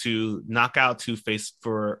able to knock out Two-Face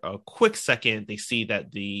for a quick second, they see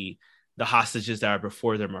that the hostages that are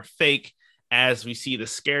before them are fake, as we see the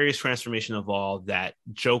scariest transformation of all, that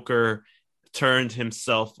Joker turned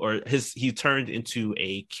himself, he turned into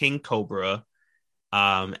a King Cobra,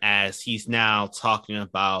 as he's now talking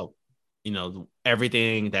about,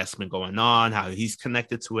 everything that's been going on, how he's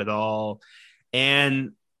connected to it all.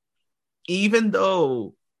 And even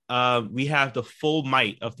though we have the full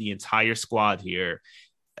might of the entire squad here,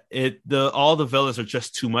 all the villains are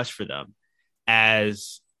just too much for them,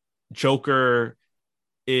 as Joker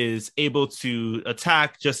is able to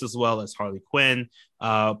attack just as well as Harley Quinn.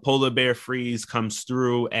 Polar Bear Freeze comes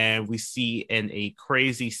through, and we see in a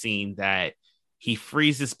crazy scene that he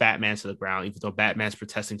freezes Batman to the ground, even though Batman's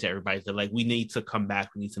protesting to everybody. They're like, we need to come back.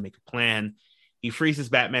 We need to make a plan. He freezes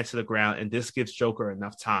Batman to the ground, and this gives Joker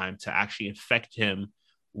enough time to actually infect him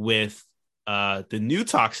with the new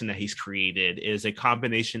toxin that he's created. Is a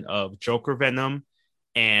combination of Joker venom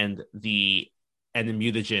and the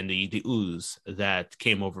mutagen, the ooze that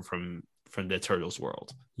came over from the Turtles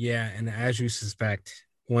world. Yeah, and as you suspect,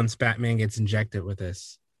 once Batman gets injected with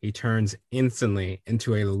this, he turns instantly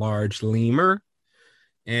into a large lemur.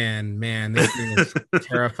 And man, this thing is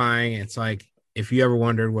terrifying. It's like, if you ever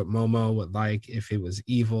wondered what Momo would like if it was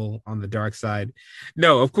evil on the dark side,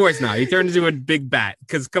 no, of course not. He turned into a big bat,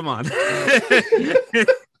 because come on.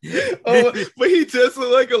 Oh, but he does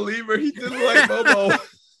look like a lemur. He does look like Momo.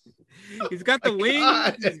 He's got the wings.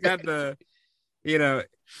 God. He's got the,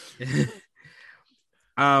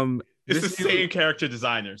 It's the same character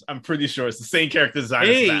designers. I'm pretty sure it's the same character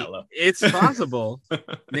designers. Hey, as Atla. It's possible.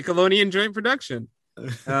 Nickelodeon joint production.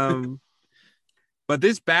 But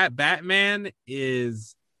this Batman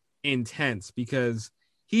is intense because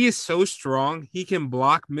he is so strong. He can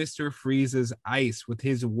block Mr. Freeze's ice with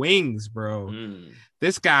his wings, bro.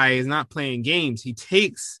 This guy is not playing games. He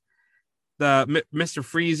takes the Mr.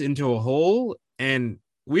 Freeze into a hole, and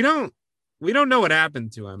we don't know what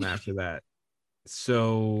happened to him after that.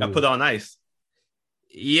 So got put on ice.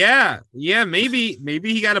 Yeah, maybe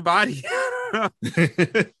he got a body.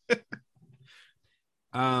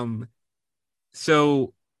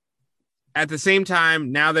 So at the same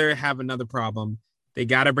time, now they have another problem. They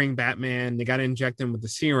got to bring Batman. They got to inject him with the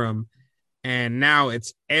serum, and now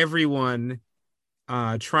it's everyone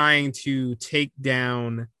trying to take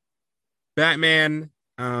down Batman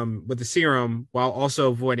with the serum while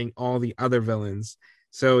also avoiding all the other villains.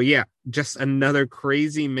 So yeah, just another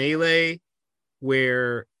crazy melee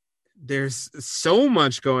where there's so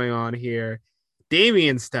much going on here.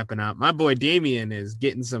 Damien's stepping up. My boy Damien is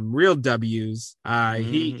getting some real W's.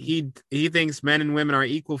 He thinks men and women are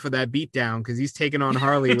equal for that beatdown because he's taking on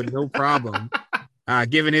Harley with no problem.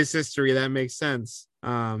 Given his history, that makes sense.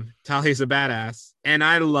 Talia's a badass. And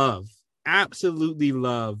I absolutely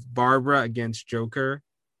love Barbara against Joker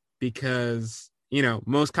because,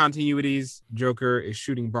 most continuities, Joker is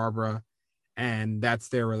shooting Barbara, and that's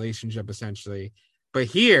their relationship essentially. But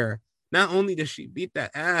here, not only does she beat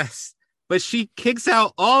that ass, but she kicks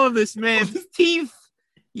out all of this man's teeth.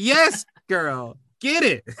 Yes, girl, get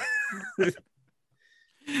it.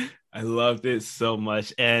 I loved it so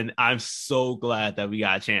much. And I'm so glad that we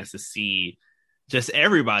got a chance to see just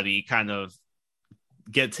everybody kind of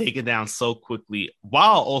get taken down so quickly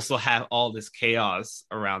while also have all this chaos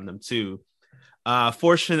around them too.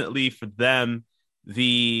 Fortunately for them,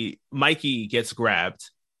 the Mikey gets grabbed.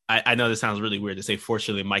 I know this sounds really weird to say,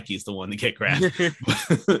 fortunately, Mikey's the one to get grabbed,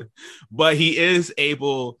 but he is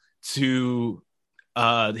able to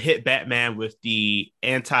hit Batman with the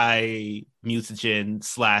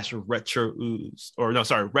anti-mutagen / retro ooze,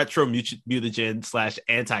 retro mutagen /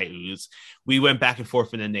 anti-ooze. We went back and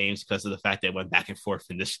forth in the names because of the fact that it went back and forth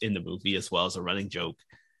in the movie as well as a running joke.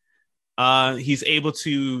 He's able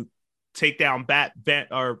to take down Man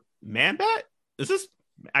Bat. Is this?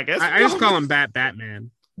 I guess I just call him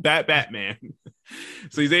Batman. Batman.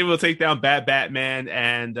 So he's able to take down Batman,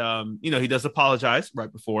 and he does apologize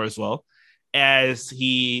right before as well. As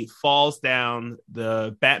he falls down,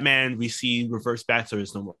 the Batman we see reverts back to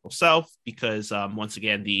his normal self because once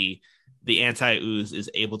again the anti-ooze is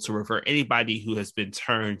able to revert anybody who has been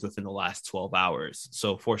turned within the last 12 hours.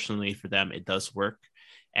 So fortunately for them, it does work,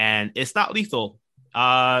 and it's not lethal.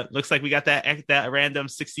 Looks like we got that random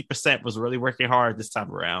 60% was really working hard this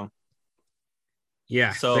time around.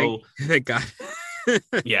 Yeah. So thank God.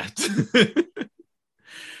 Yeah.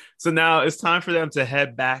 So now it's time for them to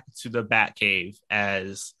head back to the Batcave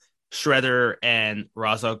as Shredder and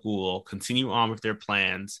Ra's al Ghul continue on with their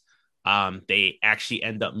plans. They actually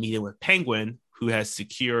end up meeting with Penguin, who has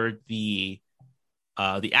secured the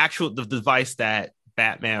device that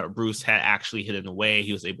Batman or Bruce had actually hidden away.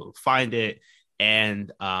 He was able to find it. And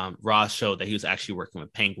Ra's showed that he was actually working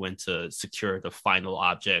with Penguin to secure the final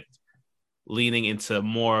object, leaning into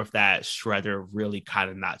more of that Shredder really kind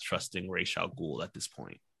of not trusting Ra's al Ghul at this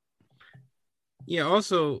point. Yeah,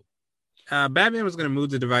 also, Batman was going to move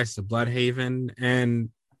the device to Bloodhaven, and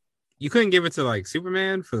you couldn't give it to, like,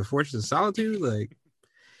 Superman for the Fortress of Solitude? Like,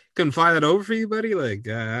 couldn't fly that over for you, buddy? Like,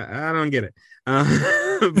 I don't get it. But,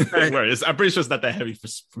 I'm pretty sure it's not that heavy for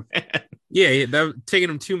Superman. Yeah, that taking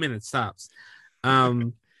him 2 minutes tops. I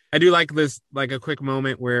do like this, like a quick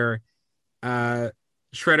moment where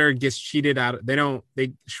Shredder gets cheated out.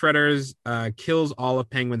 Shredder's kills all of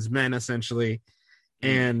Penguin's men essentially,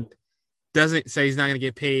 and doesn't say he's not gonna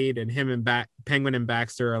get paid. And him and Penguin and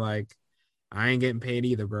Baxter are like, I ain't getting paid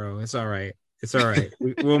either, bro. It's all right.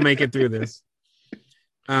 We'll make it through this.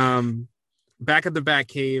 Back at the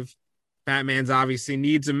Batcave, Batman's obviously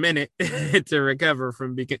needs a minute to recover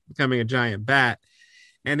from becoming a giant bat.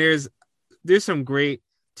 And there's some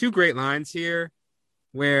two great lines here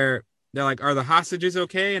where they're like, are the hostages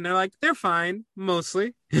okay? And they're like, they're fine,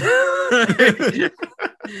 mostly.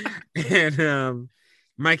 And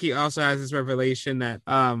Mikey also has this revelation that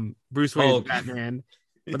Bruce Wayne is Batman.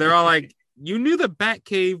 But they're all like, you knew the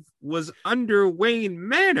Batcave was under Wayne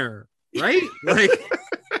Manor, right? Like,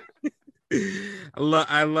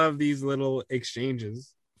 I love these little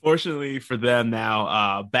exchanges. Fortunately for them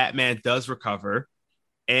now, Batman does recover,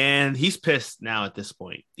 and he's pissed now at this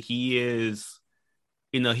point. He is,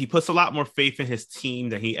 he puts a lot more faith in his team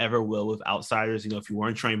than he ever will with outsiders. If you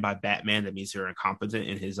weren't trained by Batman, that means you're incompetent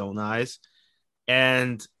in his own eyes.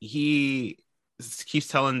 And he keeps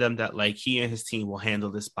telling them that like he and his team will handle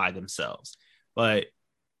this by themselves. But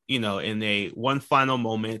in a one final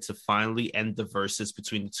moment to finally end the verses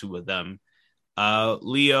between the two of them,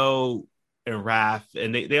 Leo and Raph,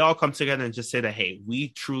 and they all come together and just say that, hey, we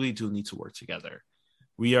truly do need to work together.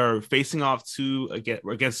 We are facing off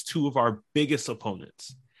against two of our biggest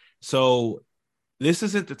opponents. So this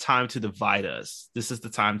isn't the time to divide us. This is the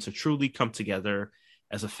time to truly come together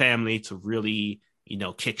as a family to really,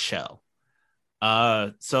 kick shell.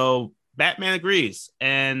 So Batman agrees,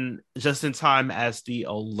 and just in time as the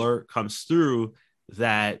alert comes through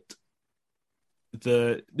that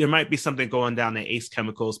there might be something going down at Ace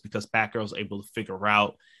Chemicals, because Batgirl's able to figure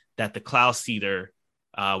out that the Cloud Seeder,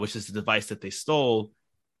 which is the device that they stole,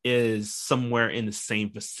 is somewhere in the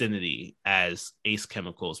same vicinity as Ace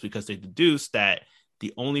Chemicals, because they deduced that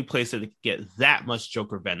the only place that they could get that much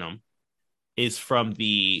Joker venom is from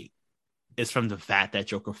the vat that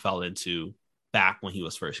Joker fell into back when he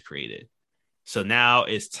was first created. So now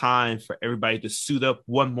it's time for everybody to suit up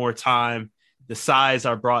one more time. The sides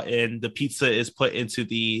are brought in, the pizza is put into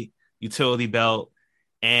the utility belt,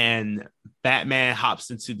 and Batman hops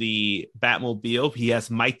into the Batmobile. He has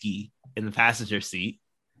Mikey in the passenger seat,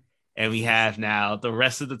 and we have now the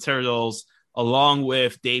rest of the Turtles along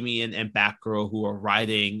with Damian and Batgirl, who are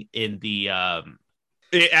riding in the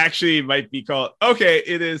it actually might be called,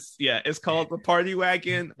 it's called the Party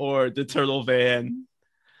Wagon or the Turtle Van.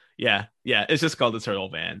 Yeah, it's just called the Turtle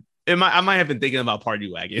Van. I might have been thinking about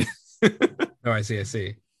Party Wagon. Oh, I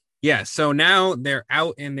see. Yeah, so now they're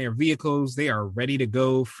out in their vehicles. They are ready to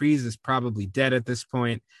go. Freeze is probably dead at this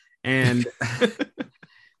point. And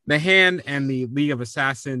the Hand and the League of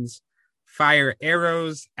Assassins fire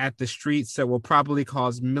arrows at the streets that will probably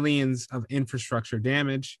cause millions of infrastructure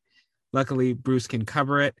damage. Luckily, Bruce can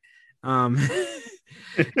cover it. And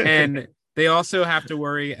they also have to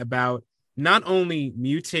worry about not only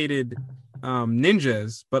mutated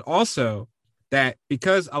ninjas, but also that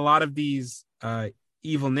because a lot of these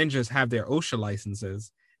evil ninjas have their OSHA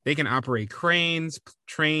licenses, they can operate cranes,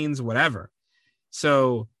 trains, whatever.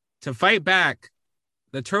 So to fight back,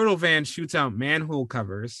 the Turtle Van shoots out manhole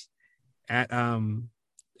covers at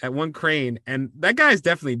one crane, and that guy's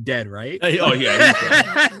definitely dead, right? Oh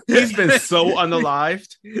yeah, he's been so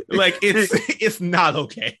unalived. Like it's not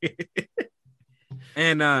okay.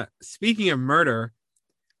 And speaking of murder,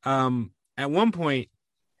 at one point,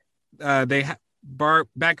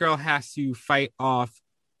 Batgirl has to fight off.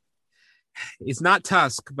 It's not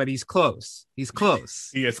Tusk, but he's close. He is close.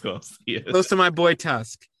 He is close to my boy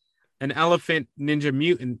Tusk, an elephant ninja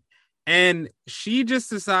mutant. And she just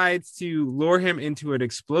decides to lure him into an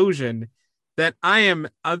explosion that I am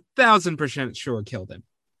 1,000% sure killed him.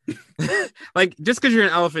 Like, just because you're an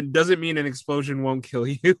elephant doesn't mean an explosion won't kill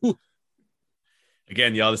you.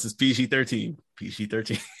 Again, y'all, this is PG-13.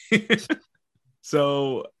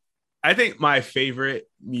 So I think my favorite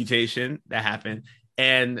mutation that happened,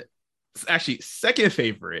 and actually second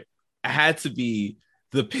favorite, had to be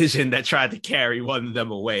the pigeon that tried to carry one of them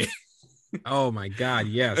away. Oh my God,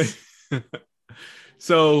 yes.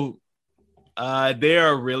 So they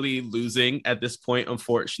are really losing at this point,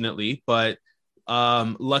 unfortunately, but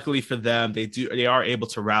luckily for them, they are able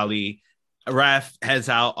to rally. Raph heads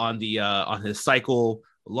out on his cycle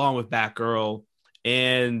along with Batgirl,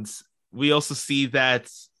 and we also see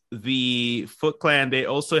that the Foot Clan, they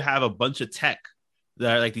also have a bunch of tech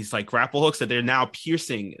that are like these like grapple hooks that they're now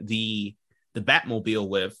piercing the Batmobile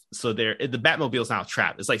with. So the Batmobile is now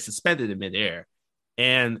trapped. It's like suspended in midair.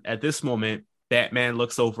 And at this moment, Batman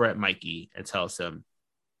looks over at Mikey and tells him,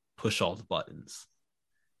 push all the buttons.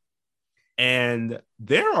 And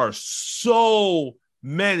there are so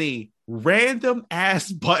many random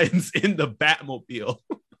ass buttons in the Batmobile.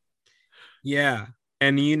 Yeah.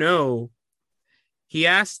 And he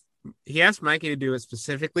asked Mikey to do it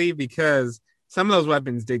specifically because some of those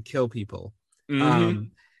weapons did kill people.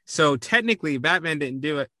 So technically Batman didn't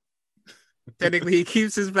do it. Technically he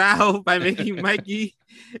keeps his vow by making Mikey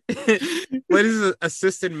what is it,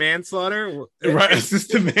 assisted manslaughter? Right,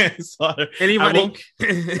 assisted manslaughter. Anybody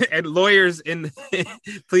and lawyers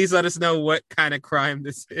please let us know what kind of crime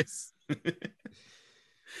this is.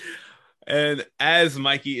 And as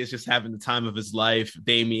Mikey is just having the time of his life,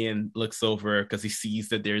 Damian looks over because he sees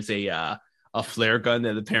that there's a flare gun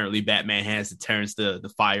that apparently Batman has that turns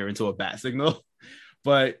the fire into a bat signal.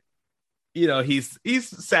 But he's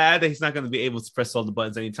sad that he's not going to be able to press all the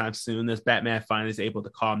buttons anytime soon, as Batman finally is able to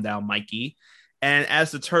calm down Mikey. And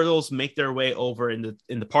as the Turtles make their way over in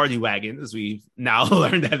the party wagon, as we've now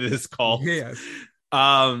learned that it is called, yes.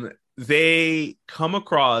 They come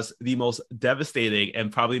across the most devastating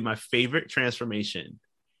and probably my favorite transformation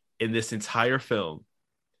in this entire film,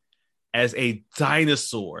 as a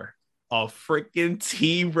dinosaur, a freaking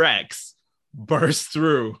T-Rex, bursts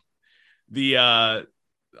through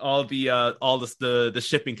all the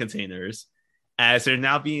shipping containers, as they're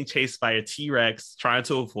now being chased by a T-Rex trying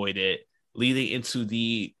to avoid it, leading into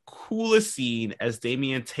the coolest scene as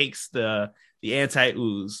Damian takes the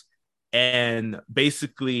anti-ooze and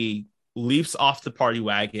basically leaps off the party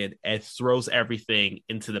wagon and throws everything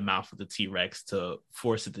into the mouth of the T-Rex to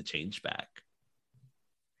force it to change back.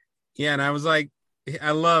 Yeah, and I was like,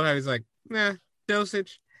 I love how he's like,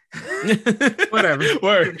 dosage. Whatever.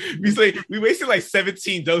 Word. We wasted like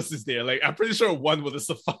 17 doses there. Like, I'm pretty sure one would have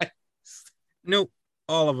sufficed. Nope,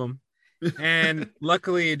 all of them. And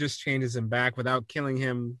luckily, it just changes him back without killing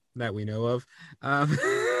him that we know of.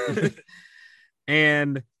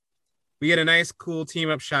 And we get a nice, cool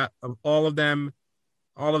team-up shot of all of them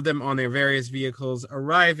on their various vehicles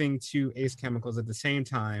arriving to Ace Chemicals at the same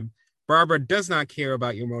time. Barbara does not care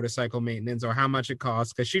about your motorcycle maintenance or how much it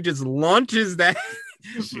costs, because she just launches that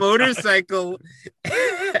motorcycle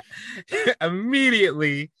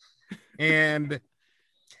immediately. And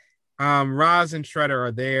Roz and Shredder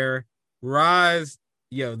are there. Roz,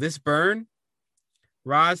 this burn.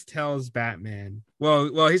 Roz tells Batman,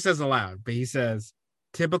 well, he says aloud, but he says,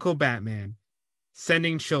 typical Batman,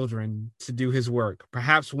 sending children to do his work.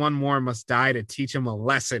 Perhaps one more must die to teach him a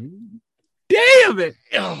lesson. Damn it!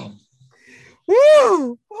 Oh.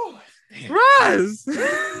 Woo! Oh, Roz!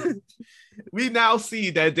 We now see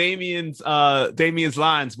that Damian's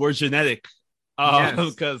lines were genetic.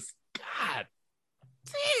 Because, God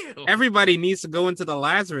damn. Everybody needs to go into the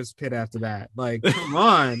Lazarus pit after that. Like, come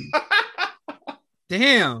on.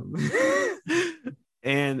 Damn.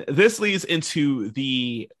 And this leads into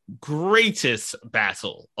the greatest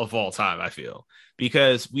battle of all time, I feel,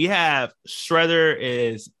 because we have Shredder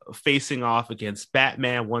is facing off against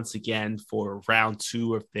Batman once again for round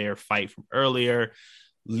 2 of their fight from earlier.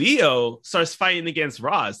 Leo starts fighting against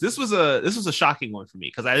Roz. This was a shocking one for me,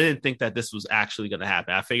 because I didn't think that this was actually going to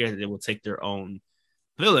happen. I figured that they would take their own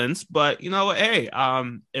villains, but you know what? Hey,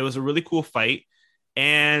 it was a really cool fight.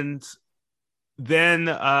 And then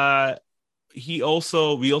we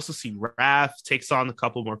also see Raph takes on a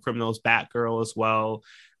couple more criminals, Batgirl as well.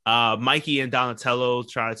 Mikey and Donatello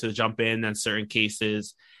try to jump in certain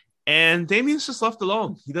cases, and Damian's just left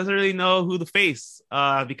alone. He doesn't really know who to face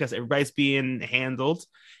because everybody's being handled,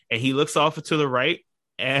 and he looks off to the right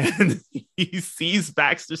and he sees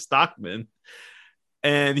Baxter Stockman,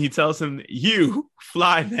 and he tells him, "You,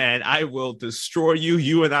 Flyman, I will destroy you.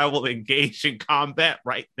 You and I will engage in combat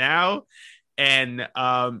right now." And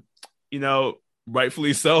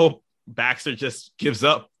rightfully so, Baxter just gives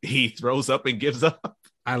up. He throws up and gives up.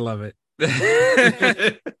 I love it.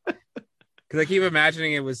 Because I keep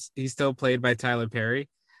imagining he's still played by Tyler Perry.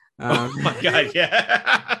 Oh my God,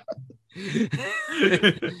 yeah.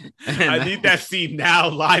 I need that scene now,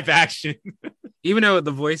 live action. Even though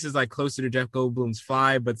the voice is like closer to Jeff Goldblum's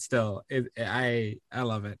Fly, but still, I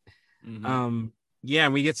love it. Mm-hmm. Yeah,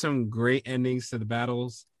 we get some great endings to the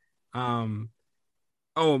battles. Meanwhile,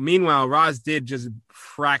 Roz did just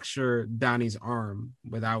fracture Donnie's arm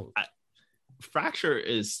without. Fracture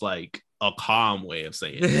is like a calm way of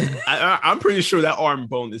saying it. I'm pretty sure that arm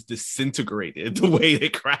bone is disintegrated the way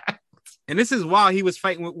it cracked. And this is while he was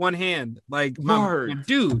fighting with one hand. Like, my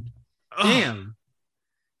dude, damn.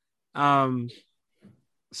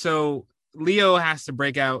 So Leo has to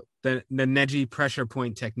break out the Neji pressure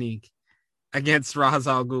point technique against Ra's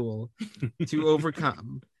al Ghul to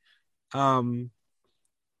overcome.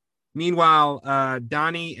 Meanwhile,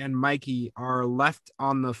 Donnie and Mikey are left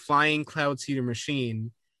on the flying cloud seeder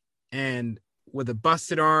machine, and with a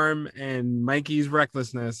busted arm and Mikey's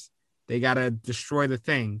recklessness, they gotta destroy the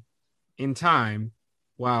thing in time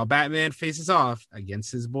while Batman faces off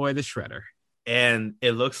against his boy, the Shredder. And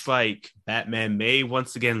it looks like Batman may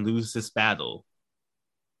once again lose this battle.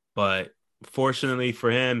 But fortunately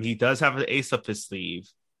for him, he does have an ace up his sleeve,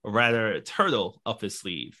 or rather a turtle up his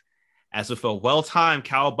sleeve. As with a well-timed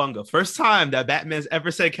cowabunga, first time that Batman's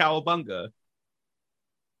ever said cowabunga,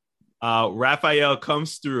 Raphael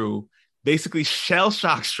comes through, basically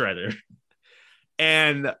shell-shock Shredder.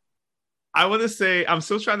 And I want to say, I'm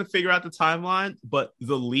still trying to figure out the timeline, but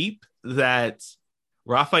the leap that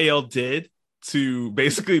Raphael did to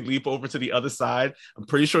basically leap over to the other side, I'm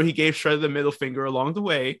pretty sure he gave Shredder the middle finger along the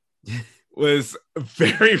way, was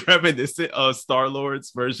very reminiscent of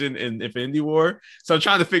Star-Lord's version in Infinity War. So I'm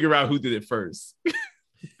trying to figure out who did it first.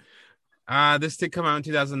 This did come out in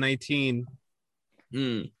 2019.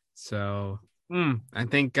 So I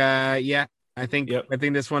think I think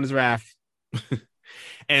this one is Raph.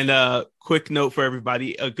 And quick note for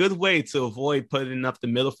everybody, a good way to avoid putting up the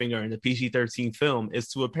middle finger in a PG-13 film is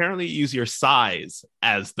to apparently use your size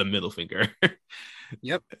as the middle finger.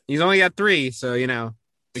 Yep. He's only got 3, so you know.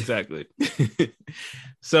 Exactly.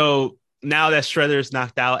 So now that Shredder is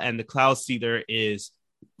knocked out and the Cloud Seeder is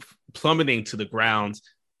plummeting to the ground,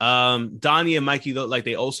 Donnie and Mikey look like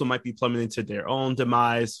they also might be plummeting to their own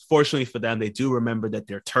demise. Fortunately for them, they do remember that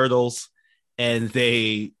they're turtles and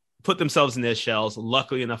they put themselves in their shells.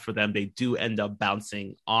 Luckily enough for them, they do end up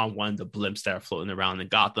bouncing on one of the blimps that are floating around in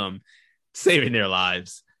Gotham, saving their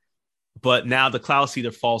lives. But now the Cloud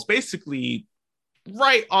Seeder falls basically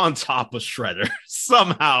right on top of Shredder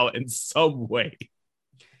somehow in some way.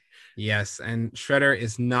 Yes, and Shredder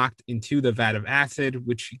is knocked into the vat of acid,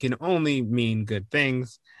 which can only mean good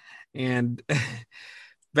things. And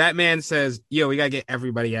Batman says, yo, we got to get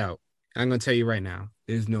everybody out. I'm going to tell you right now,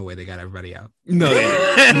 there's no way they got everybody out. No, they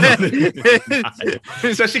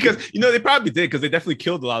especially because, they probably did, because they definitely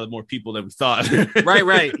killed a lot more people than we thought.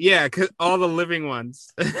 Right. Yeah, because all the living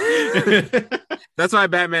ones. That's why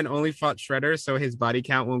Batman only fought Shredder, so his body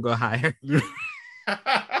count won't go higher.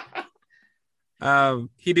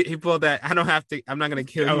 He pulled that. I don't have to. I'm not gonna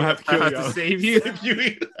kill you. I have to save you.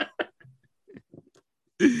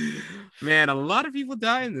 Man, a lot of people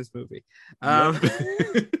die in this movie.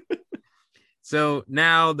 So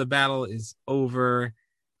now the battle is over.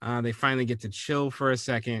 They finally get to chill for a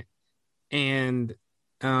second, and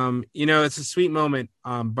it's a sweet moment.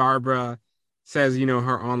 Barbara says,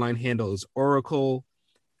 her online handle is Oracle,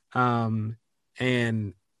 and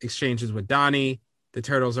exchanges with Donnie. The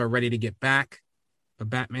turtles are ready to get back, but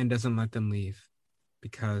Batman doesn't let them leave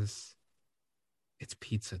because it's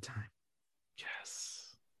pizza time.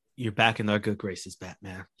 Yes. You're back in our good graces,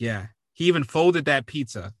 Batman. Yeah. He even folded that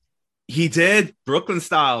pizza. He did. Brooklyn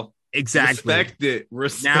style. Exactly.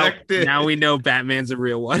 Respect it. Now we know Batman's a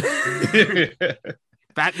real one.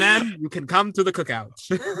 Batman, you can come to the cookout.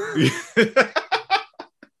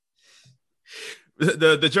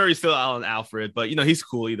 The jury's still out on Alfred, but he's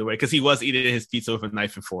cool either way because he was eating his pizza with a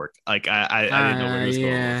knife and fork. Like I didn't know where he was going.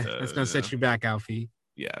 Yeah, that's gonna set you back, Alfie.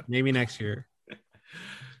 Yeah, maybe next year.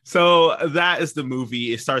 So that is the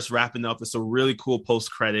movie. It starts wrapping up with some really cool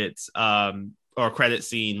post credits, or credit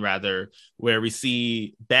scene rather, where we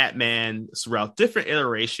see Batman throughout different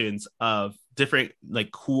iterations of different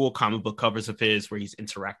cool comic book covers of his, where he's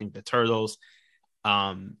interacting with the turtles.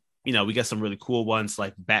 We get some really cool ones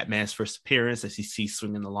like Batman's first appearance as he sees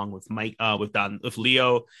swinging along with with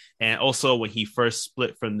Leo, and also when he first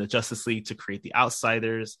split from the Justice League to create the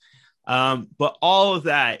Outsiders. But all of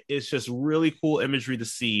that is just really cool imagery to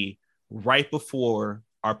see right before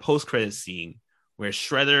our post-credit scene, where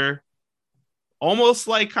Shredder, almost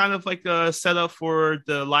kind of like a setup for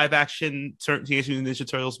the live-action Teenage Mutant Ninja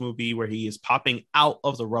Turtles movie, where he is popping out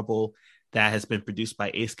of the rubble that has been produced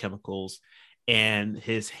by Ace Chemicals. And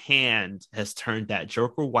his hand has turned that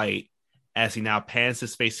Joker white as he now pans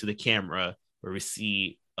his face to the camera, where we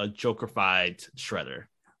see a Joker-fied Shredder.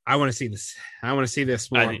 I want to see this. I want to see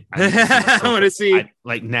this more. I want to see.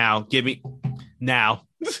 Now. Give me now.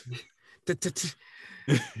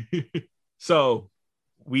 So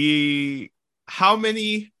how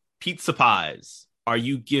many pizza pies are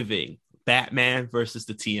you giving Batman versus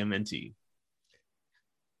the TMNT?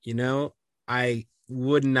 I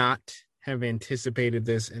would not have anticipated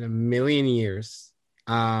this in a million years.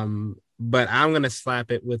 But I'm going to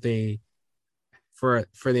slap it with for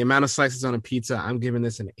the amount of slices on a pizza, I'm giving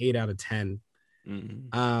this an 8 out of 10.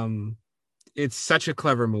 Mm-hmm. It's such a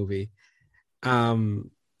clever movie. The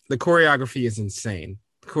choreography is insane.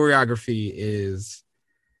 The choreography is,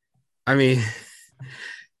 I mean,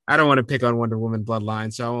 I don't want to pick on Wonder Woman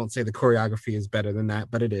Bloodline, so I won't say the choreography is better than that,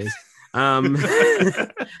 but it is.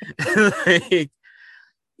 Like,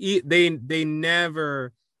 they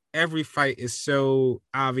never, every fight is so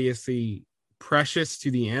obviously precious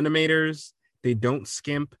to the animators. They don't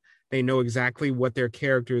skimp. They know exactly what their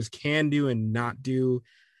characters can do and not do.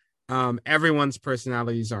 Everyone's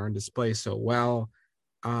personalities are on display so well.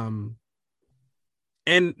 And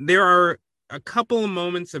there are a couple of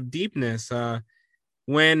moments of deepness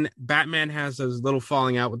when Batman has his little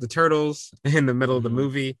falling out with the turtles in the middle of the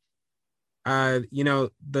movie.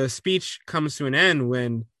 The speech comes to an end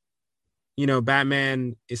when,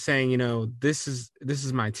 Batman is saying, this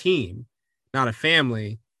is my team, not a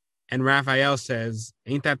family. And Raphael says,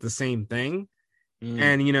 ain't that the same thing?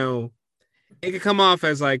 And, it could come off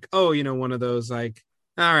as like, oh, one of those like,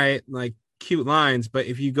 all right, like cute lines. But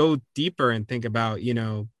if you go deeper and think about,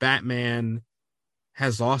 Batman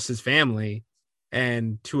has lost his family,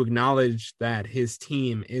 and to acknowledge that his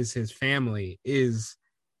team is his family is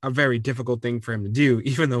a very difficult thing for him to do,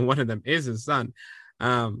 even though one of them is his son.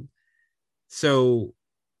 So,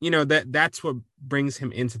 that's what brings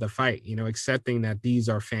him into the fight, accepting that these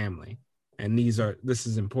are family and this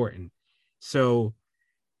is important. So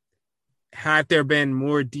had there been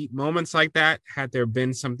more deep moments like that, had there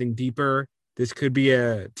been something deeper, this could be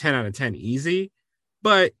a 10 out of 10 easy,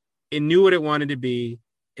 but it knew what it wanted to be.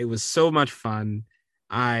 It was so much fun.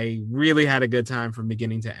 I really had a good time from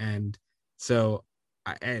beginning to end. So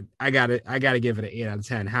I got to give it an 8 out of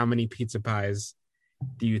 10. How many pizza pies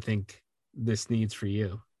do you think this needs for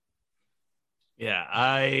you? Yeah,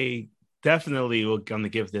 I definitely will going to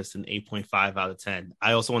give this an 8.5 out of 10.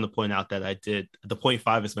 I also want to point out that the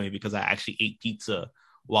 0.5 is maybe because I actually ate pizza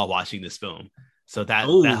while watching this film. So that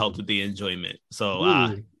helped with the enjoyment.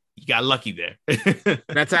 So you got lucky there.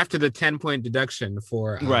 That's after the 10-point deduction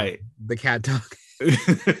for the cat dog.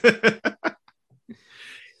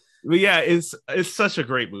 But yeah, it's such a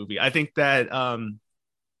great movie. I think that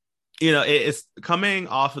it's coming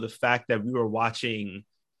off of the fact that we were watching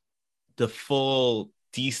the full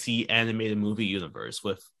DC animated movie universe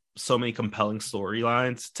with so many compelling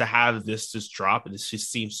storylines. To have this just drop, and it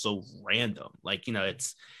just seems so random. Like,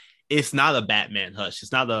 it's not a Batman Hush,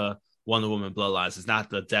 it's not a Wonder Woman Bloodlines, it's not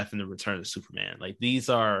the Death and the Return of Superman. Like, this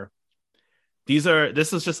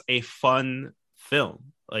is just a fun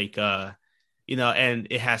film. Like, and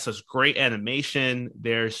it has such great animation.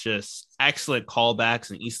 There's just excellent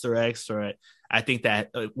callbacks and Easter eggs. Right? I think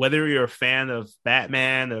that whether you're a fan of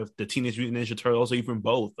Batman, of the Teenage Mutant Ninja Turtles, or even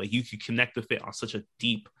both, like, you could connect with it on such a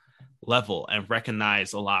deep level and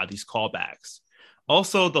recognize a lot of these callbacks.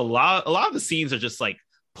 Also, a lot of the scenes are just like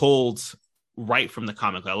pulled right from the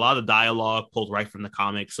comic. Like, a lot of dialogue pulled right from the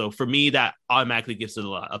comic. So for me, that automatically gives it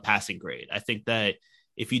a passing grade. I think that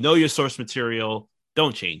if you know your source material,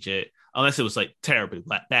 don't change it unless it was like terribly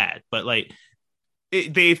bad. But like,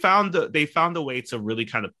 they found a way to really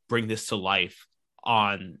kind of bring this to life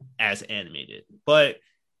on as animated. But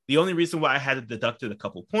the only reason why I had to deduct a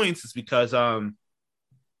couple points is because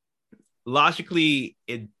logically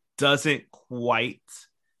it doesn't quite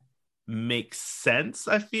make sense,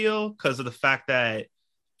 I feel, because of the fact that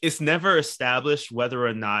it's never established whether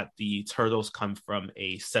or not the turtles come from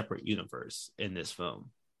a separate universe in this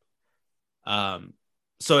film.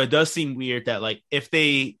 So it does seem weird that, like, if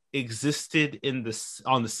they existed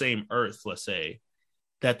on the same Earth, let's say,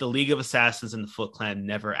 that the League of Assassins and the Foot Clan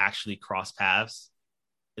never actually crossed paths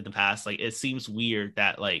in the past. Like, it seems weird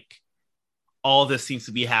that, like, all this seems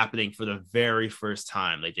to be happening for the very first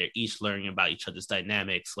time. Like, they're each learning about each other's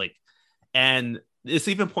dynamics. Like, and it's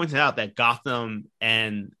even pointed out that Gotham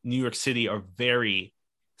and New York City are very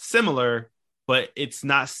similar, but it's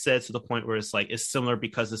not said to the point where it's like it's similar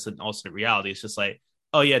because it's an alternate reality. It's just like,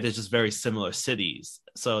 oh yeah, they're just very similar cities.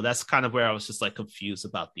 So that's kind of where I was just like confused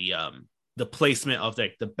about the placement of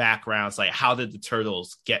like the backgrounds. Like, how did the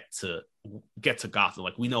turtles get to Gotham?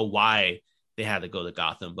 Like, we know why they had to go to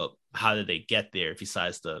Gotham, but how did they get there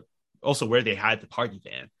besides also where they hide the party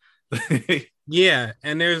van? Yeah,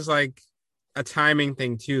 and there's like a timing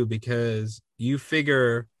thing too, because you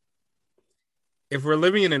figure if we're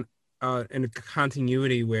living in a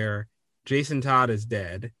continuity where Jason Todd is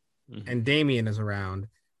dead and Damian is around,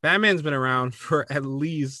 Batman's been around for at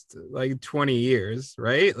least like 20 years,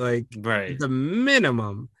 right? Like, right, the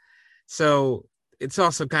minimum. So it's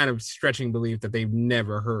also kind of stretching belief that they've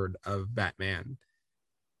never heard of Batman.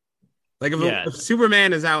 Like, if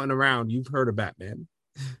Superman is out and around, you've heard of Batman.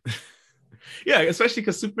 Yeah, especially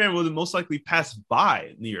because Superman would most likely pass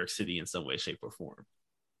by New York City in some way, shape, or form.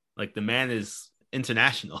 Like, the man is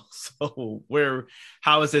international. So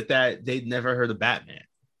how is it that they'd never heard of Batman?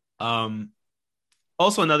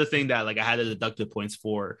 Also, another thing that like I had the deductive points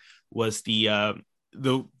for was the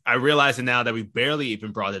I realize it now that we barely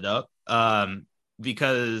even brought it up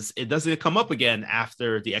because it doesn't come up again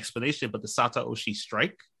after the explanation, but the Satoshi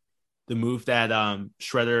strike, the move that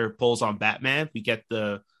Shredder pulls on Batman, we get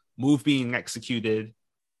the move being executed.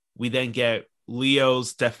 We then get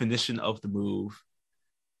Leo's definition of the move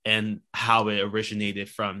and how it originated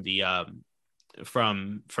from the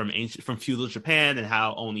from feudal Japan, and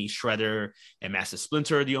how only Shredder and Master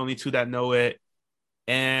Splinter are the only two that know it.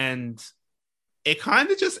 And it kind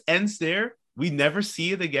of just ends there. We never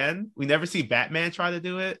see it again. We never see Batman try to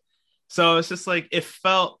do it. So it's just like, it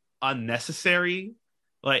felt unnecessary.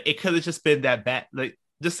 Like, it could have just been that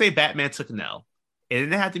just say Batman took an L. It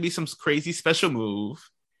didn't have to be some crazy special move.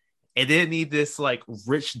 It didn't need this like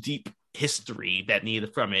rich, deep history that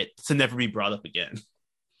needed from it to never be brought up again.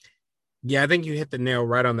 Yeah, I think you hit the nail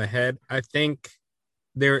right on the head. I think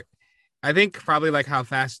probably like how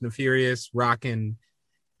Fast and the Furious, Rock and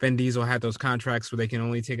Vin Diesel had those contracts where they can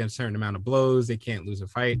only take a certain amount of blows. They can't lose a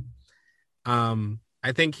fight.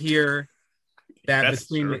 I think here that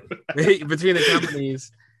between the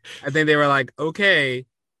companies, I think they were like, okay,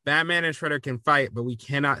 Batman and Shredder can fight, but we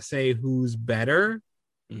cannot say who's better.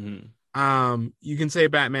 Mm-hmm. You can say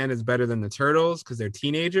Batman is better than the Turtles because they're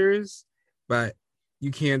teenagers, but you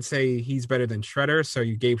can't say he's better than Shredder. So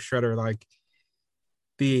you gave Shredder like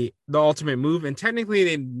the ultimate move, and technically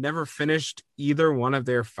they never finished either one of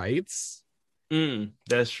their fights.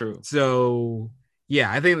 That's true. So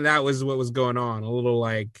yeah, I think that was what was going on. A little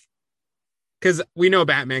like, because we know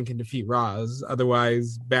Batman can defeat Ra's,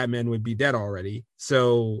 otherwise Batman would be dead already.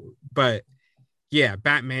 So, but yeah,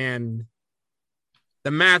 Batman,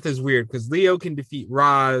 the math is weird because Leo can defeat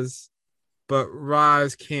Ra's, but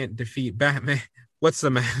Ra's can't defeat Batman. What's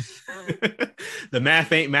the math? The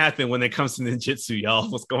math ain't mathing when it comes to ninjutsu,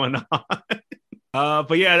 y'all. What's going on?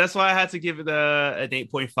 But yeah, that's why I had to give it an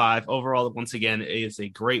 8.5. Overall, once again, it is a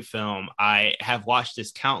great film. I have watched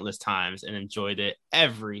this countless times and enjoyed it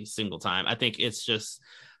every single time. I think it's just,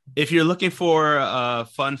 if you're looking for a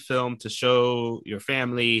fun film to show your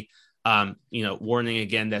family, warning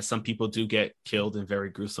again that some people do get killed in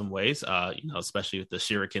very gruesome ways, especially with the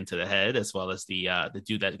shuriken to the head, as well as the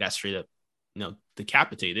dude that got straight up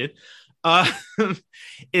decapitated.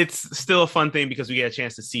 It's still a fun thing because we get a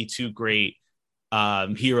chance to see two great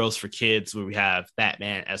heroes for kids, where we have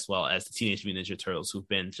Batman as well as the Teenage Mutant Ninja Turtles, who've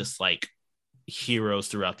been just like heroes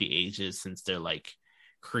throughout the ages since their like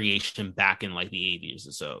creation back in like the 80s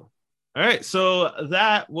or so. All right, so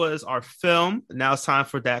that was our film. Now it's time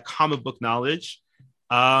for that comic book knowledge,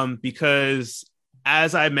 because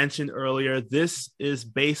as I mentioned earlier, this is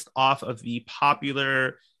based off of the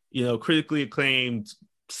popular, critically acclaimed,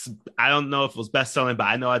 I don't know if it was best-selling, but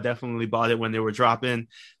I know I definitely bought it when they were dropping,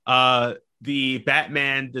 the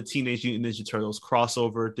Batman, the Teenage Mutant Ninja Turtles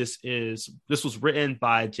crossover. This was written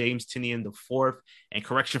by James Tynion IV, and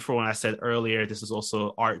correction for what I said earlier, this is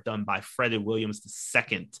also art done by Fred Williams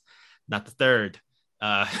II, not the third.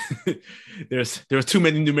 There were too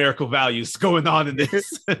many numerical values going on in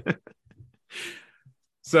this.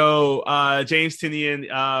 So James Tynion,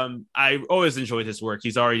 I always enjoyed his work.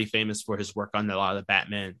 He's already famous for his work on a lot of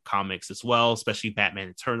Batman comics as well, especially Batman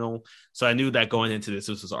Eternal. So I knew that going into this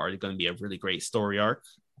was already going to be a really great story arc.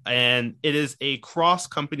 And it is a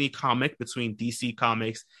cross-company comic between DC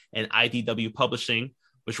Comics and IDW Publishing,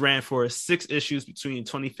 which ran for 6 issues between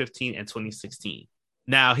 2015 and 2016.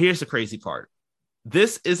 Now, here's the crazy part.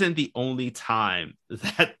 This isn't the only time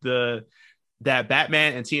that that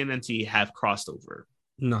Batman and TMNT have crossed over.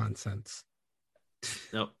 Nonsense.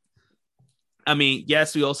 Nope. I mean,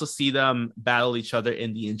 yes, we also see them battle each other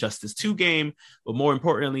in the Injustice 2 game, but more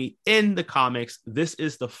importantly, in the comics, this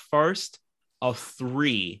is the first of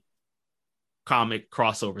 3 comic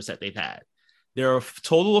crossovers that they've had. There are a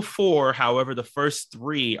total of 4. However, the first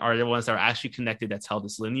 3 are the ones that are actually connected, that tell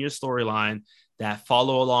this linear storyline that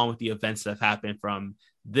follow along with the events that have happened from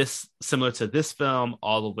this, similar to this film,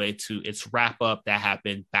 all the way to its wrap up that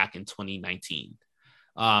happened back in 2019.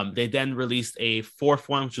 They then released a 4th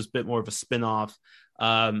one, which was a bit more of a spin-off,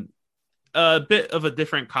 a bit of a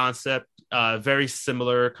different concept, very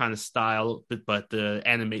similar kind of style, but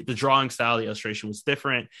the drawing style, the illustration was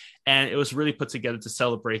different, and it was really put together to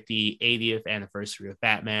celebrate the 80th anniversary of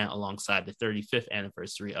Batman alongside the 35th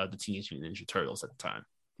anniversary of the Teenage Mutant Ninja Turtles at the time.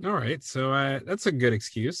 All right, so that's a good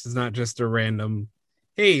excuse. It's not just a random,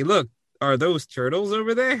 hey, look, are those turtles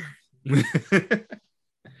over there?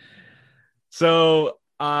 So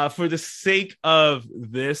For the sake of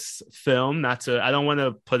this film, I don't want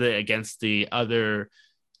to put it against the other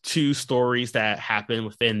two stories that happen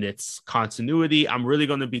within its continuity. I'm really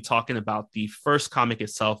going to be talking about the first comic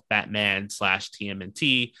itself, Batman /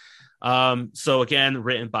 TMNT. So again,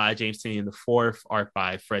 written by James Tynion IV, art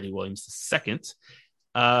by Freddie Williams II.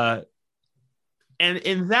 And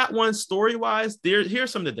in that one, story-wise,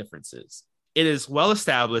 here's some of the differences. It is well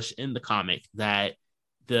established in the comic that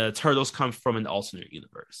the Turtles come from an alternate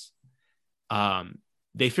universe.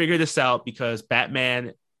 They figure this out because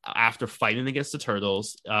Batman, after fighting against the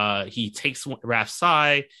Turtles, he takes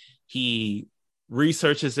Raph-Sai, he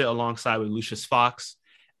researches it alongside with Lucius Fox,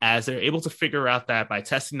 as they're able to figure out that by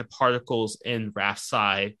testing the particles in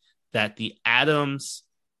Raph-Sai, that the atoms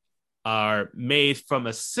are made from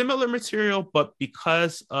a similar material, but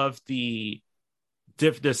because of the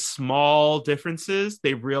small differences,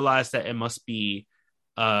 they realize that it must be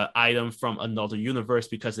an item from another universe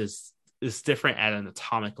because it's different at an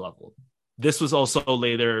atomic level. This was also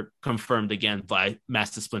later confirmed again by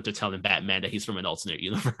Master Splinter telling Batman that he's from an alternate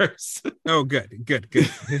universe. Oh, good.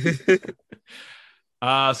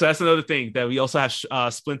 So that's another thing, that we also have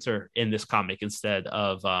Splinter in this comic instead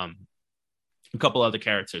of a couple other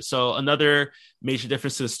characters. So another major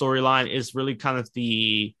difference to the storyline is really kind of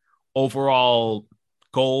the overall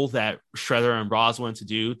goal that Shredder and Roz wanted to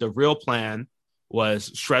do. The real plan was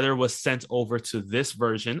Shredder was sent over to this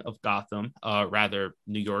version of Gotham, rather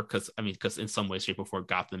New York, because in some way, shape, or form,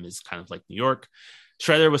 Gotham is kind of like New York.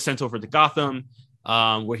 Shredder was sent over to Gotham,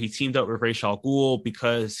 where he teamed up with Ra's al Ghul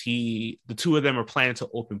because the two of them are planning to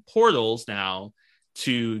open portals now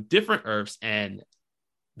to different Earths, and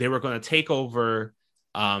they were going to take over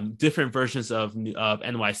different versions of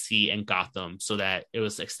NYC and Gotham, so that it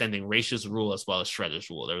was extending Ra's rule as well as Shredder's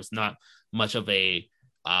rule. There was not much of a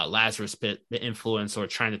Lazarus Pit influence or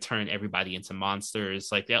trying to turn everybody into monsters.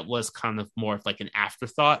 Like, that was kind of more of like an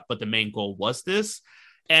afterthought, but the main goal was this.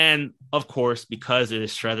 And of course, because it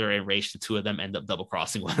is Shredder and Ra's, the two of them end up double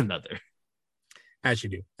crossing one another. As you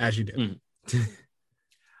do.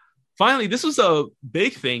 Finally, this was a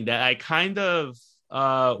big thing that I kind of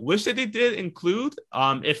wish that they did include,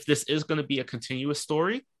 if this is going to be a continuous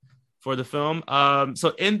story for the film.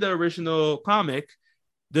 So in the original comic,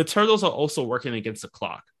 the Turtles are also working against the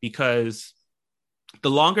clock, because the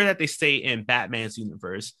longer that they stay in Batman's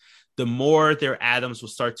universe, the more their atoms will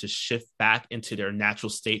start to shift back into their natural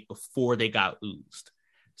state before they got oozed.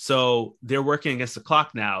 So they're working against the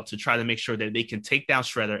clock now to try to make sure that they can take down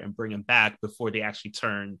Shredder and bring him back before they actually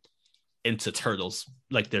turn into turtles,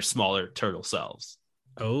 like their smaller turtle selves.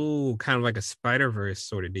 Oh, kind of like a Spider-Verse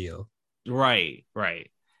sort of deal. Right.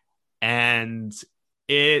 And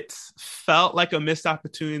it felt like a missed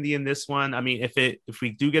opportunity in this one. I mean, if we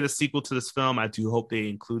do get a sequel to this film, I do hope they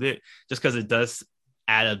include it, just because it does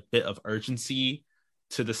add a bit of urgency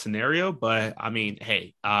to the scenario. But I mean,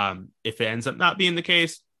 hey, if it ends up not being the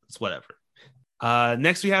case, it's whatever.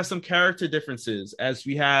 Next, we have some character differences, as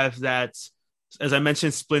we have that, as I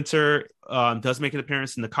mentioned, Splinter does make an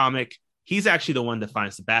appearance in the comic. He's actually the one that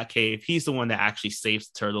finds the Batcave. He's the one that actually saves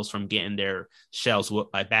the Turtles from getting their shells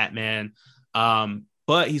whooped by Batman.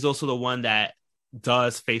 But he's also the one that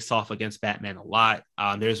does face off against Batman a lot.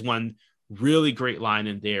 There's one really great line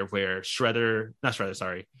in there where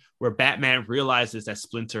where Batman realizes that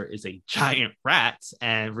Splinter is a giant rat,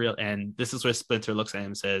 and this is where Splinter looks at him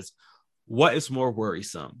and says, "What is more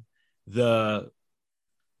worrisome, the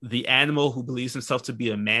animal who believes himself to be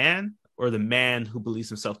a man, or the man who believes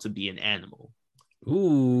himself to be an animal?"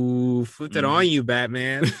 Ooh, flipped it on you,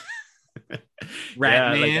 Batman.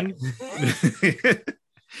 Rat man.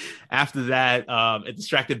 After that, it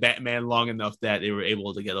distracted Batman long enough that they were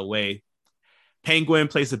able to get away. Penguin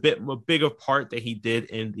plays a bigger part that he did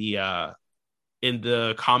in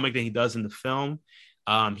the comic than he does in the film.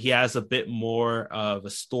 He has a bit more of a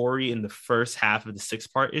story in the first half of the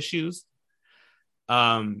 6-part issues.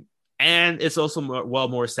 And it's also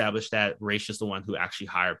more established that Ra's is the one who actually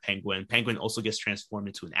hired Penguin. Penguin also gets transformed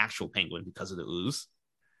into an actual penguin because of the ooze.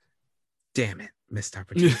 Damn it, missed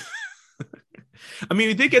opportunity. I mean,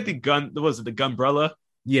 we did get the gun. Was it the Gunbrella?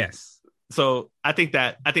 Yes. So I think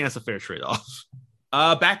that's a fair trade-off.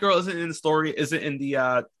 Batgirl isn't in the story, isn't in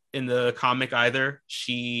the comic either.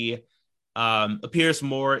 She appears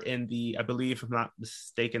more in I believe, if I'm not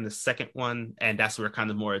mistaken, the second one, and that's where kind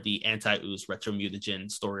of more of the anti-ooze retro mutagen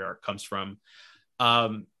story arc comes from.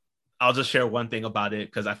 I'll just share one thing about it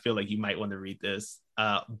because I feel like you might want to read this.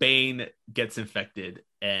 Bane gets infected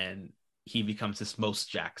and he becomes his most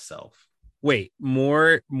jacked self. Wait,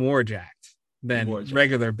 more jacked than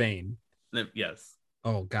regular Bane? Yes.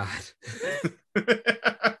 Oh God.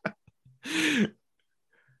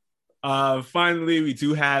 Finally, we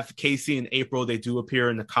do have Casey and April. They do appear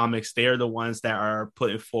in the comics. They are the ones that are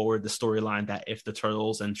putting forward the storyline that if the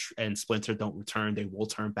Turtles and Splinter don't return, they will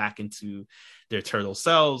turn back into their turtle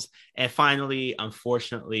selves. And finally,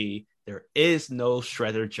 unfortunately, there is no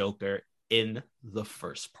Shredder Joker in the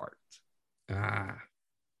first part.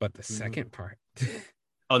 But the second part.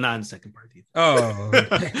 Oh, not in the second part either. Oh.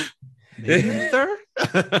 Maybe the third?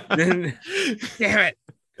 Damn it.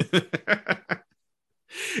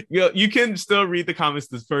 You can still read the comics.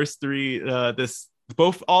 The first three,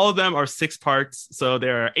 all of them are 6 parts, so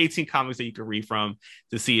there are 18 comics that you can read from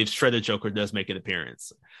to see if Shredder Joker does make an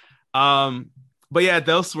appearance. But yeah,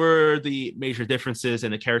 those were the major differences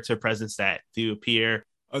in the character presence that do appear.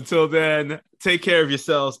 Until then, take care of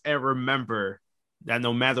yourselves and remember that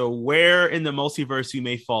no matter where in the multiverse you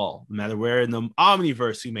may fall, no matter where in the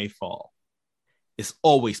omniverse you may fall, it's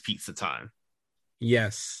always pizza time.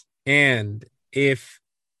 Yes, and if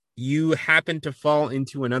you happen to fall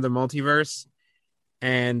into another multiverse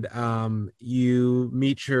and you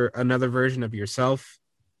meet another version of yourself,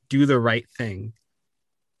 do the right thing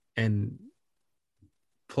and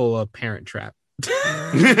pull a Parent Trap.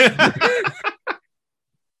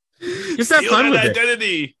 Just have fun with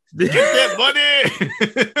identity. Get that money.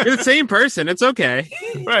 You're the same person. It's okay.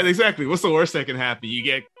 Right, exactly. What's the worst that can happen? You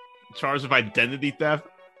get charged with identity theft?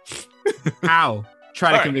 How?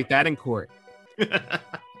 Try to convict that in court.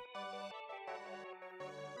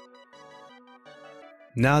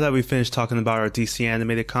 Now that we've finished talking about our DC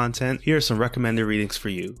animated content, here are some recommended readings for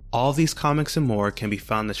you. All these comics and more can be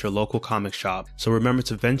found at your local comic shop, so remember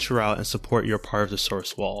to venture out and support your part of the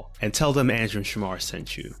source wall. And tell them Andrew and Shamar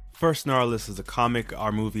sent you. First on our list is a comic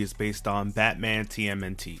our movie is based on, Batman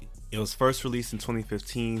TMNT. It was first released in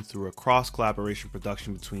 2015 through a cross-collaboration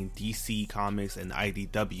production between DC Comics and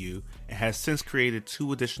IDW, and has since created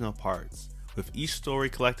 2 additional parts. With each story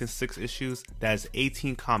collecting 6 issues, that is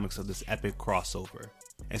 18 comics of this epic crossover.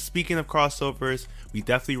 And speaking of crossovers, we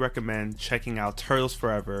definitely recommend checking out Turtles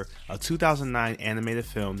Forever, a 2009 animated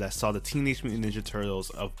film that saw the Teenage Mutant Ninja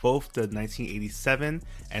Turtles of both the 1987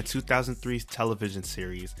 and 2003 television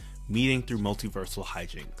series meeting through multiversal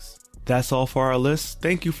hijinks. That's all for our list.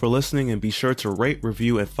 Thank you for listening, and be sure to rate,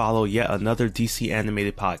 review, and follow yet another DC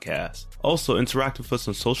animated podcast. Also, interact with us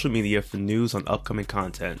on social media for news on upcoming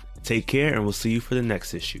content. Take care, and we'll see you for the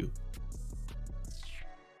next issue.